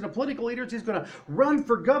leaders and the political leaders. He's going to run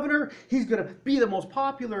for governor. He's going to be the most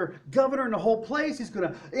popular governor in the whole place. He's going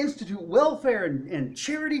to institute welfare and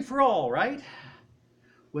charity for all, right?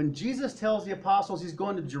 When Jesus tells the apostles he's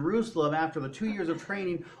going to Jerusalem after the 2 years of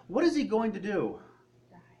training, what is he going to do?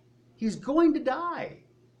 Die. He's going to die.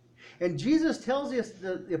 And Jesus tells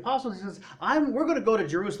the apostles, he says, we're going to go to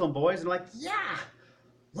Jerusalem, boys. And they're like, yeah,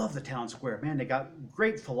 love the town square. Man, they got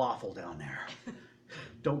great falafel down there.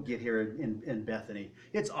 Don't get here in Bethany.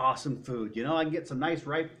 It's awesome food. You know, I can get some nice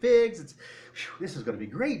ripe figs. This is going to be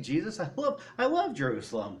great, Jesus. I love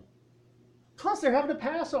Jerusalem. Plus, they're having a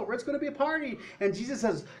Passover. It's going to be a party. And Jesus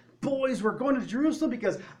says, boys, we're going to Jerusalem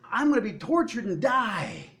because I'm going to be tortured and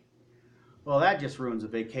die. Well, that just ruins a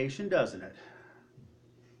vacation, doesn't it?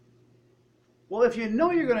 Well, if you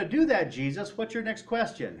know you're going to do that, Jesus, what's your next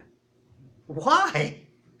question? Why?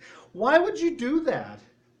 Why would you do that?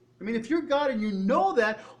 I mean, if you're God and you know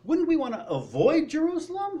that, wouldn't we want to avoid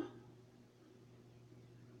Jerusalem?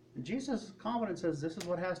 And Jesus' confidence says this is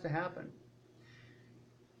what has to happen.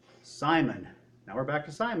 Simon, now we're back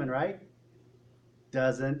to Simon, right?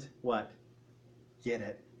 Doesn't what? Get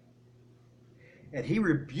it. And he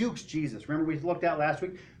rebukes Jesus. Remember we looked at last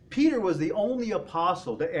week? Peter was the only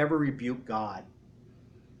apostle to ever rebuke God.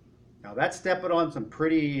 Now that's stepping on some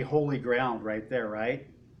pretty holy ground right there, right?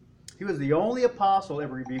 He was the only apostle to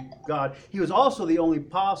ever rebuke God. He was also the only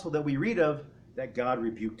apostle that we read of that God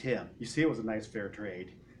rebuked him. You see, it was a nice fair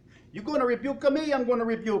trade. You're going to rebuke me, I'm going to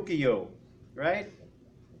rebuke you, right?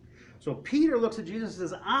 So Peter looks at Jesus and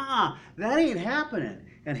says, that ain't happening.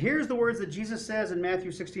 And here's the words that Jesus says in Matthew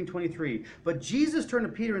 16:23. But Jesus turned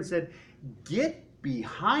to Peter and said, get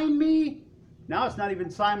behind me. Now it's not even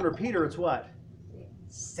Simon or Peter, it's what?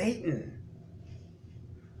 Satan.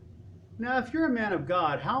 Now, if you're a man of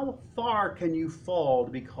God, how far can you fall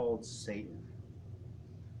to be called Satan?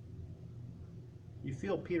 You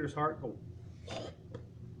feel Peter's heart go.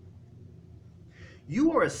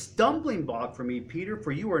 You are a stumbling block for me, Peter,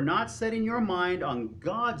 for you are not setting your mind on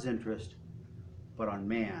God's interest, but on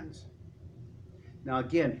man's. Now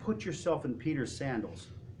again, put yourself in Peter's sandals.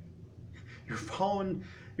 You're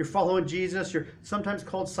following Jesus. You're sometimes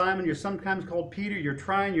called Simon. You're sometimes called Peter. You're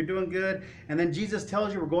trying. You're doing good. And then Jesus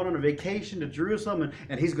tells you we're going on a vacation to Jerusalem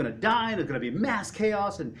and he's going to die. And there's going to be mass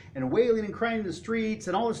chaos and wailing and crying in the streets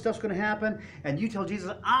and all this stuff's going to happen. And you tell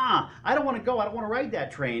Jesus, I don't want to go. I don't want to ride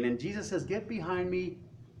that train. And Jesus says, get behind me,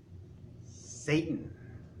 Satan.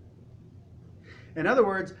 In other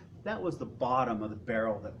words, that was the bottom of the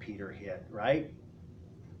barrel that Peter hit, right?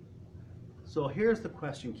 So here's the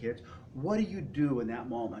question, kids. What do you do in that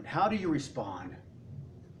moment? How do you respond?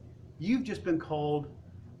 You've just been called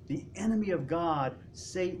the enemy of God,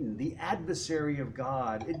 Satan, the adversary of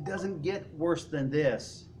God. It doesn't get worse than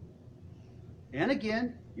this. And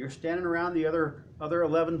again, you're standing around the other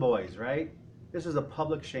 11 boys, right? This is a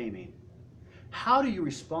public shaming. How do you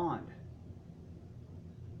respond?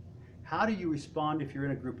 How do you respond if you're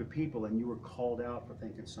in a group of people and you were called out for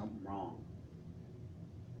thinking something wrong?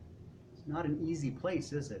 It's not an easy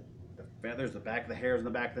place, is it? The feathers, the back of the hairs on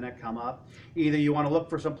the back of the neck come up. Either you want to look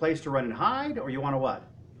for some place to run and hide, or you want to what?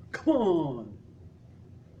 Come on,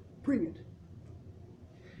 bring it.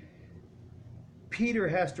 Peter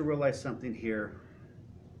has to realize something here.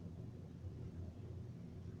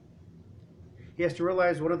 He has to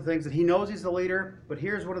realize one of the things that he knows he's the leader, but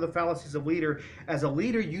here's one of the fallacies of leader. As a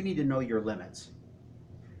leader, you need to know your limits.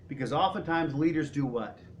 Because oftentimes leaders do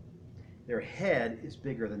what? Their head is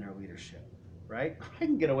bigger than their leadership, right? I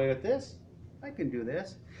can get away with this. I can do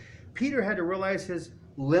this. Peter had to realize his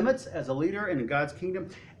limits as a leader in God's kingdom,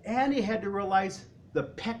 and he had to realize the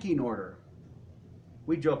pecking order.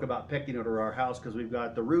 We joke about pecking order at our house because we've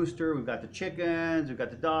got the rooster, we've got the chickens, we've got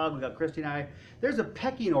the dog, we've got Christy and I. There's a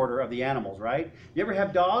pecking order of the animals, right? You ever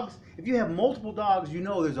have dogs? If you have multiple dogs, you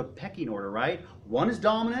know there's a pecking order, right? One is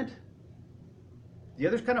dominant, the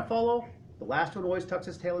others kind of follow. The last one always tucks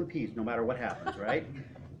his tail and pees, no matter what happens, right?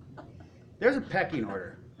 There's a pecking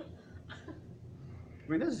order. I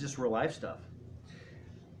mean, this is just real life stuff.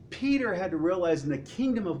 Peter had to realize in the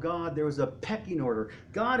kingdom of God there was a pecking order.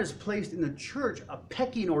 God has placed in the church a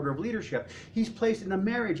pecking order of leadership. He's placed in the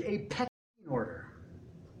marriage a pecking order.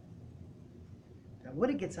 That when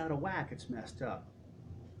it gets out of whack, it's messed up.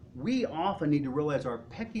 We often need to realize our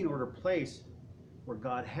pecking order place where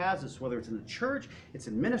God has us, whether it's in the church, it's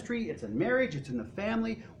in ministry, it's in marriage, it's in the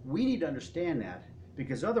family. We need to understand that,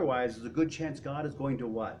 because otherwise there's a good chance God is going to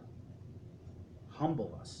what?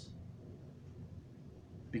 Humble us.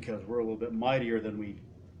 Because we're a little bit mightier than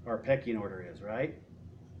our pecking order is, right?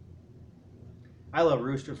 I love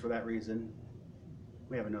roosters for that reason.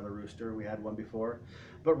 We have another rooster. We had one before.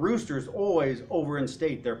 But roosters always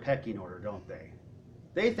overinstate their pecking order, don't they?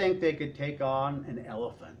 They think they could take on an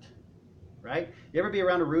elephant, right? You ever be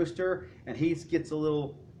around a rooster and he gets a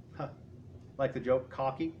little, like the joke,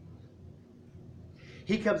 cocky?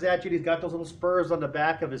 He comes at you and he's got those little spurs on the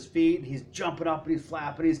back of his feet. And he's jumping up and he's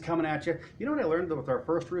flapping. He's coming at you. You know what I learned with our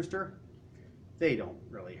first rooster? They don't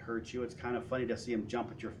really hurt you. It's kind of funny to see them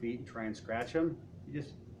jump at your feet and try and scratch them. You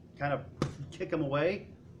just kind of kick them away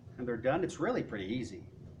and they're done. It's really pretty easy.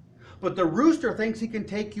 But the rooster thinks he can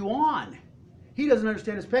take you on. He doesn't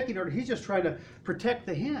understand his pecking order. He's just trying to protect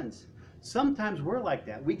the hens. Sometimes we're like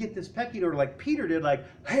that. We get this pecking order like Peter did, like,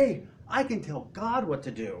 hey, I can tell God what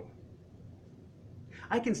to do.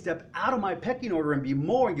 I can step out of my pecking order and be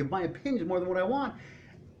more and give my opinions more than what I want.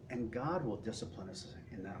 And God will discipline us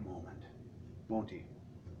in that moment, won't he?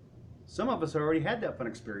 Some of us already had that fun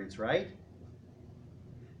experience, right?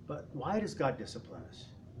 But why does God discipline us?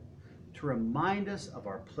 To remind us of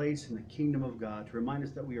our place in the kingdom of God, to remind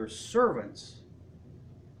us that we are servants,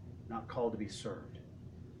 not called to be served.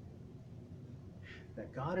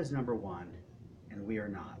 That God is number one and we are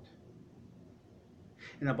not.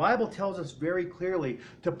 And the Bible tells us very clearly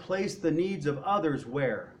to place the needs of others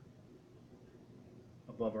where?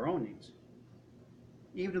 Above our own needs.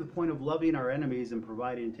 Even to the point of loving our enemies and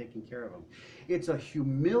providing and taking care of them. It's a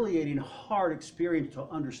humiliating, hard experience to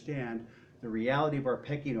understand the reality of our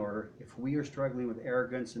pecking order if we are struggling with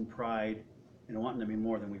arrogance and pride and wanting to be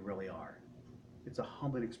more than we really are. It's a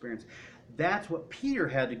humbling experience. That's what Peter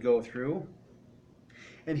had to go through.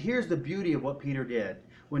 And here's the beauty of what Peter did.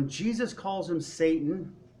 When Jesus calls him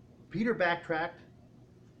Satan, Peter backtracked,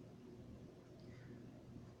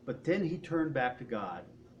 but then he turned back to God.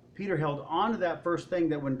 Peter held on to that first thing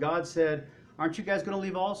that when God said, aren't you guys going to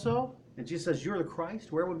leave also? And Jesus says, you're the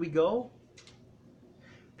Christ, where would we go?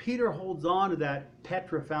 Peter holds on to that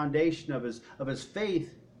Petra foundation of his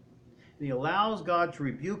faith, and he allows God to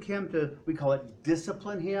rebuke him, to, we call it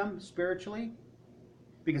discipline him spiritually,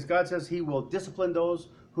 because God says he will discipline those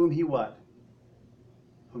whom he what?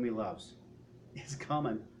 Whom he loves. He's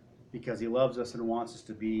coming because he loves us and wants us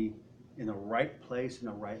to be in the right place, in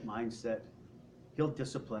the right mindset. He'll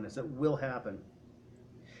discipline us. It will happen.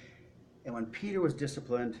 And when Peter was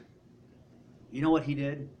disciplined, you know what he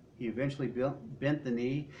did? He eventually bent the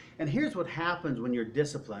knee. And here's what happens when you're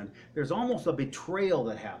disciplined. There's almost a betrayal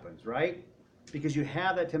that happens, right? Because you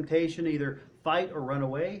have that temptation to either fight or run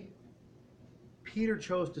away. Peter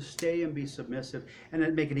chose to stay and be submissive and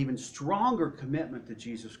then make an even stronger commitment to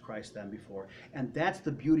Jesus Christ than before. And that's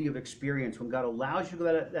the beauty of experience. When God allows you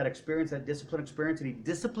that experience, that discipline experience, and he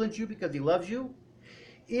disciplines you because he loves you,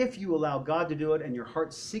 if you allow God to do it and your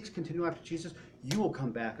heart seeks continue after Jesus, you will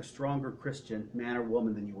come back a stronger Christian man or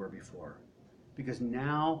woman than you were before. Because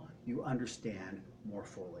now you understand more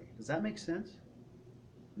fully. Does that make sense?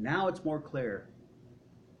 Now it's more clear.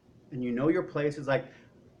 And you know your place is like,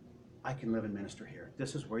 I can live and minister here.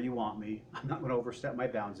 This is where you want me. I'm not going to overstep my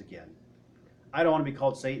bounds again. I don't want to be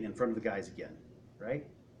called Satan in front of the guys again, right?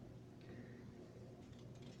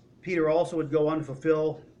 Peter also would go on to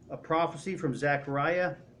fulfill a prophecy from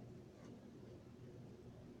Zechariah.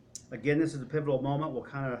 Again, this is a pivotal moment. We'll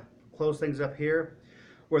kind of close things up here.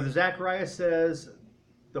 Where the Zechariah says,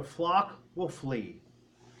 the flock will flee.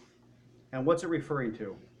 And what's it referring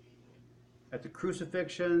to? At the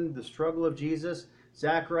crucifixion, the struggle of Jesus,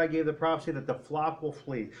 Zechariah gave the prophecy that the flock will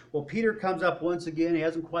flee. Well, Peter comes up once again. He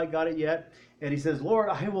hasn't quite got it yet. And he says, Lord,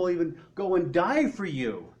 I will even go and die for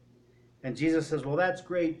you. And Jesus says, well, that's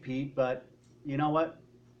great, Pete, but you know what?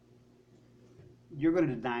 You're going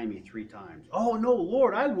to deny me 3 times. Oh, no,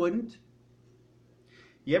 Lord, I wouldn't.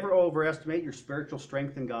 You ever overestimate your spiritual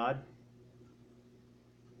strength in God?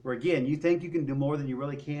 Where again, you think you can do more than you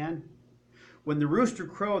really can? When the rooster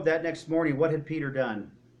crowed that next morning, what had Peter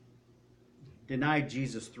done? Denied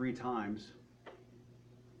Jesus 3 times.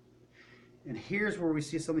 And here's where we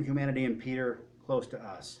see some of the humanity in Peter close to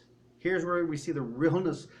us. Here's where we see the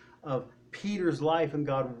realness of Peter's life and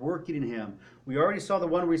God working in him. We already saw the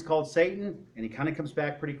one where he's called Satan, and he kind of comes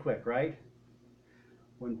back pretty quick, right?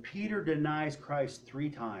 When Peter denies Christ 3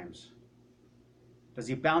 times, does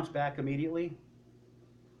he bounce back immediately?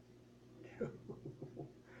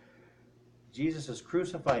 Jesus is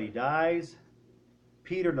crucified. He dies.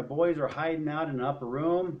 Peter and the boys are hiding out in an upper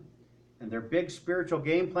room. And their big spiritual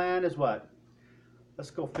game plan is what?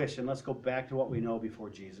 Let's go fishing. Let's go back to what we know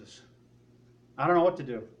before Jesus. I don't know what to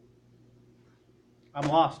do. I'm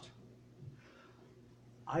lost.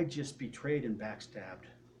 I just betrayed and backstabbed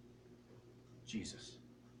Jesus.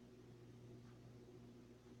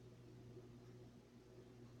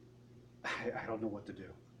 I don't know what to do.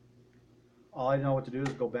 All I know what to do is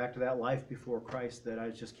go back to that life before Christ that I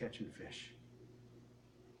was just catching fish.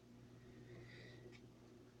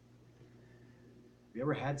 Have you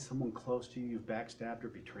ever had someone close to you you've backstabbed or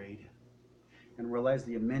betrayed and realized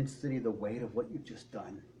the immensity, the weight of what you've just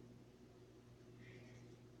done?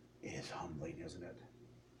 It is humbling, isn't it?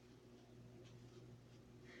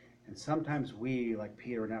 And sometimes we, like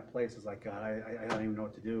Peter in that place, is like, God, I don't even know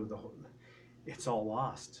what to do. It's all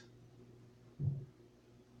lost.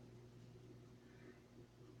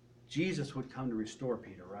 Jesus would come to restore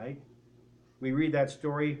Peter, right? We read that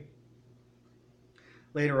story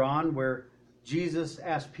later on where Jesus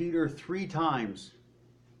asked Peter 3 times,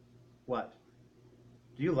 what?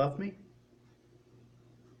 Do you love me?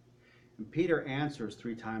 And Peter answers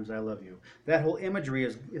 3 times, I love you. That whole imagery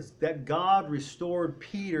is that God restored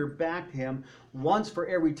Peter back to him once for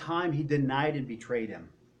every time he denied and betrayed him.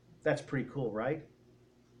 That's pretty cool, right?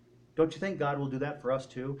 Don't you think God will do that for us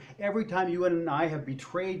too? Every time you and I have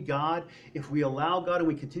betrayed God, if we allow God and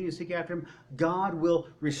we continue to seek after Him, God will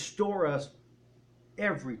restore us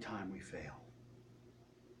every time we fail.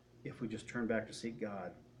 If we just turn back to seek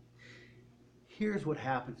God. Here's what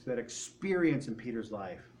happens to that experience in Peter's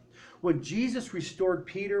life. When Jesus restored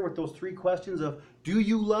Peter with those 3 questions of, do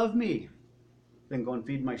you love me? Then go and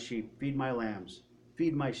feed my sheep, feed my lambs,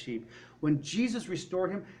 feed my sheep. When Jesus restored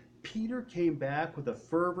him, Peter came back with a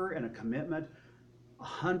fervor and a commitment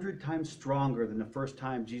 100 times stronger than the first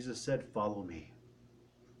time Jesus said, follow me.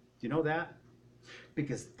 Do you know that?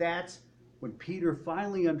 Because that's when Peter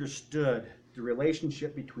finally understood the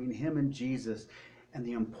relationship between him and Jesus and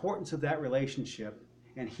the importance of that relationship.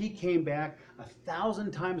 And he came back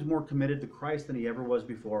 1,000 times more committed to Christ than he ever was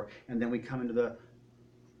before. And then we come into the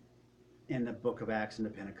book of Acts and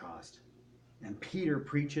the Pentecost. And Peter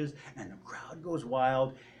preaches and the crowd goes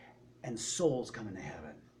wild and souls come into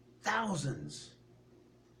heaven. Thousands.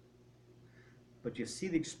 But you see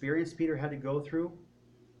the experience Peter had to go through?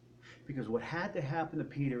 Because what had to happen to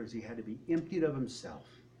Peter is he had to be emptied of himself.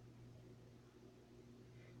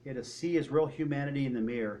 He had to see his real humanity in the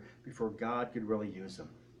mirror before God could really use him.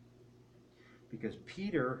 Because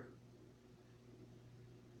Peter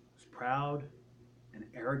was proud and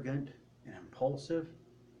arrogant and impulsive.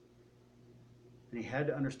 And he had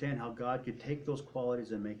to understand how God could take those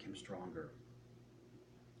qualities and make him stronger.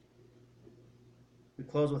 We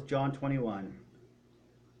close with John 21.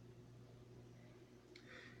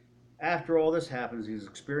 After all this happens, he's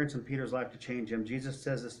experiencing Peter's life to change him. Jesus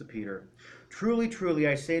says this to Peter. Truly, truly,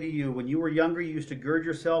 I say to you, when you were younger, you used to gird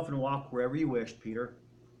yourself and walk wherever you wished, Peter.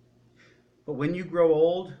 But when you grow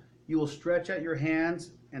old, you will stretch out your hands,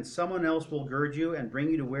 and someone else will gird you and bring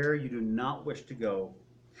you to where you do not wish to go.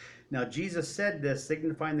 Now, Jesus said this,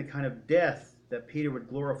 signifying the kind of death that Peter would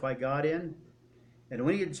glorify God in. And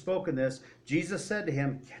when he had spoken this, Jesus said to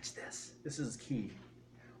him, catch this, this is key.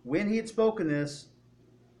 When he had spoken this,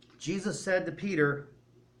 Jesus said to Peter,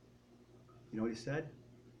 you know what he said?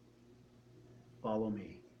 Follow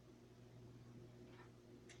me.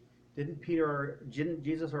 Didn't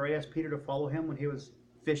Jesus already ask Peter to follow him when he was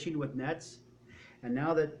fishing with nets? And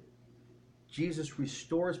now that Jesus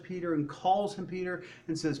restores Peter and calls him Peter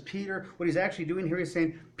and says, Peter, what he's actually doing here is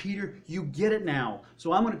saying, Peter, you get it now.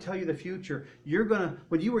 So I'm going to tell you the future. You're going to,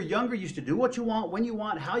 when you were younger, you used to do what you want, when you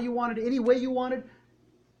want, how you wanted, any way you wanted.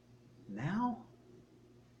 Now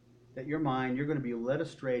that you're mine, you're going to be led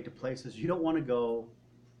astray to places you don't want to go.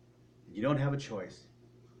 You don't have a choice.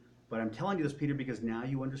 But I'm telling you this, Peter, because now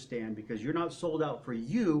you understand, because you're not sold out for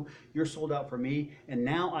you, you're sold out for me. And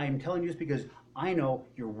now I'm telling you this because I know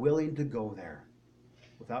you're willing to go there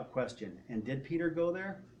without question. And did Peter go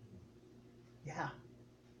there? Yeah.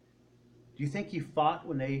 Do you think he fought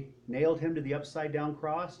when they nailed him to the upside down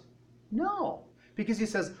cross? No. Because he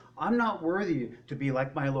says, I'm not worthy to be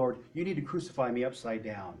like my Lord. You need to crucify me upside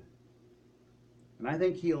down. And I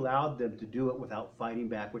think he allowed them to do it without fighting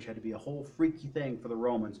back, which had to be a whole freaky thing for the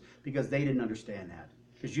Romans because they didn't understand that.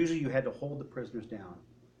 Because usually you had to hold the prisoners down.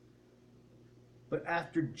 But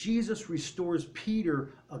after Jesus restores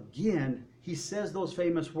Peter again, he says those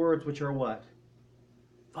famous words, which are what?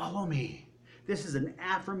 Follow me. This is an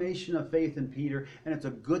affirmation of faith in Peter, and it's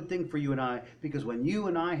a good thing for you and I, because when you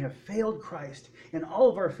and I have failed Christ in all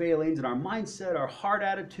of our failings, in our mindset, our heart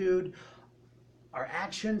attitude, our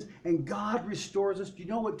actions, and God restores us. Do you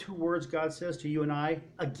know what 2 words God says to you and I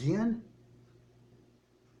again?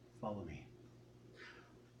 Follow me.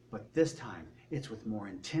 But this time, it's with more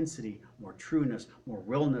intensity, more trueness, more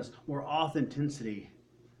realness, more authenticity,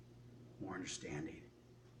 more understanding.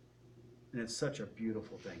 And it's such a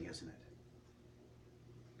beautiful thing, isn't it?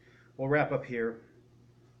 We'll wrap up here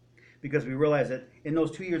because we realize that in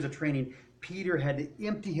those 2 years of training, Peter had to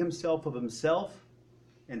empty himself of himself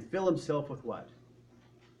and fill himself with what?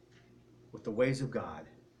 With the ways of God.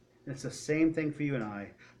 And it's the same thing for you and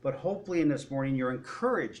I. But hopefully in this morning you're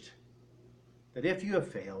encouraged that if you have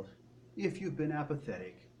failed, if you've been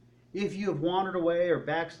apathetic, if you have wandered away or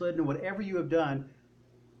backslidden, or whatever you have done,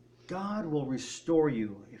 God will restore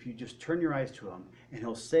you if you just turn your eyes to Him, and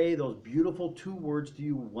He'll say those beautiful 2 words to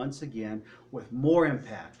you once again with more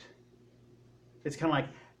impact. It's kind of like,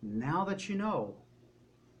 now that you know,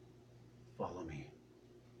 follow me.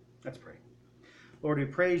 Let's pray. Lord, we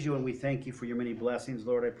praise you and we thank you for your many blessings.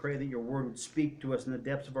 Lord, I pray that your word would speak to us in the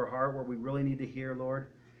depths of our heart where we really need to hear,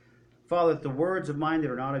 Lord. Father, that the words of mine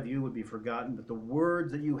that are not of you would be forgotten, but the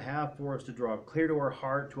words that you have for us to draw clear to our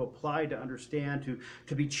heart, to apply, to understand,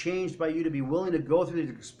 to be changed by you, to be willing to go through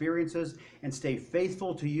these experiences and stay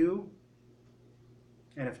faithful to you,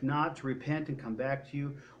 and if not, to repent and come back to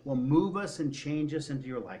you, will move us and change us into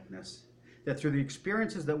your likeness. That through the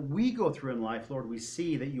experiences that we go through in life, Lord, we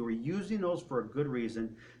see that you are using those for a good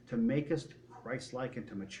reason, to make us Christ-like and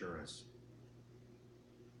to mature us.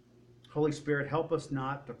 Holy Spirit, help us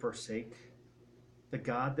not to forsake the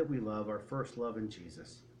God that we love, our first love in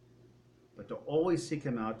Jesus, but to always seek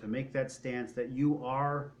Him out, to make that stance that you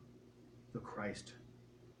are the Christ,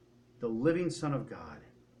 the living Son of God.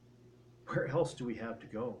 Where else do we have to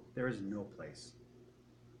go? There is no place.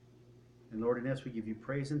 And Lord, in this we give you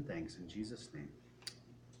praise and thanks in Jesus' name.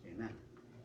 Amen.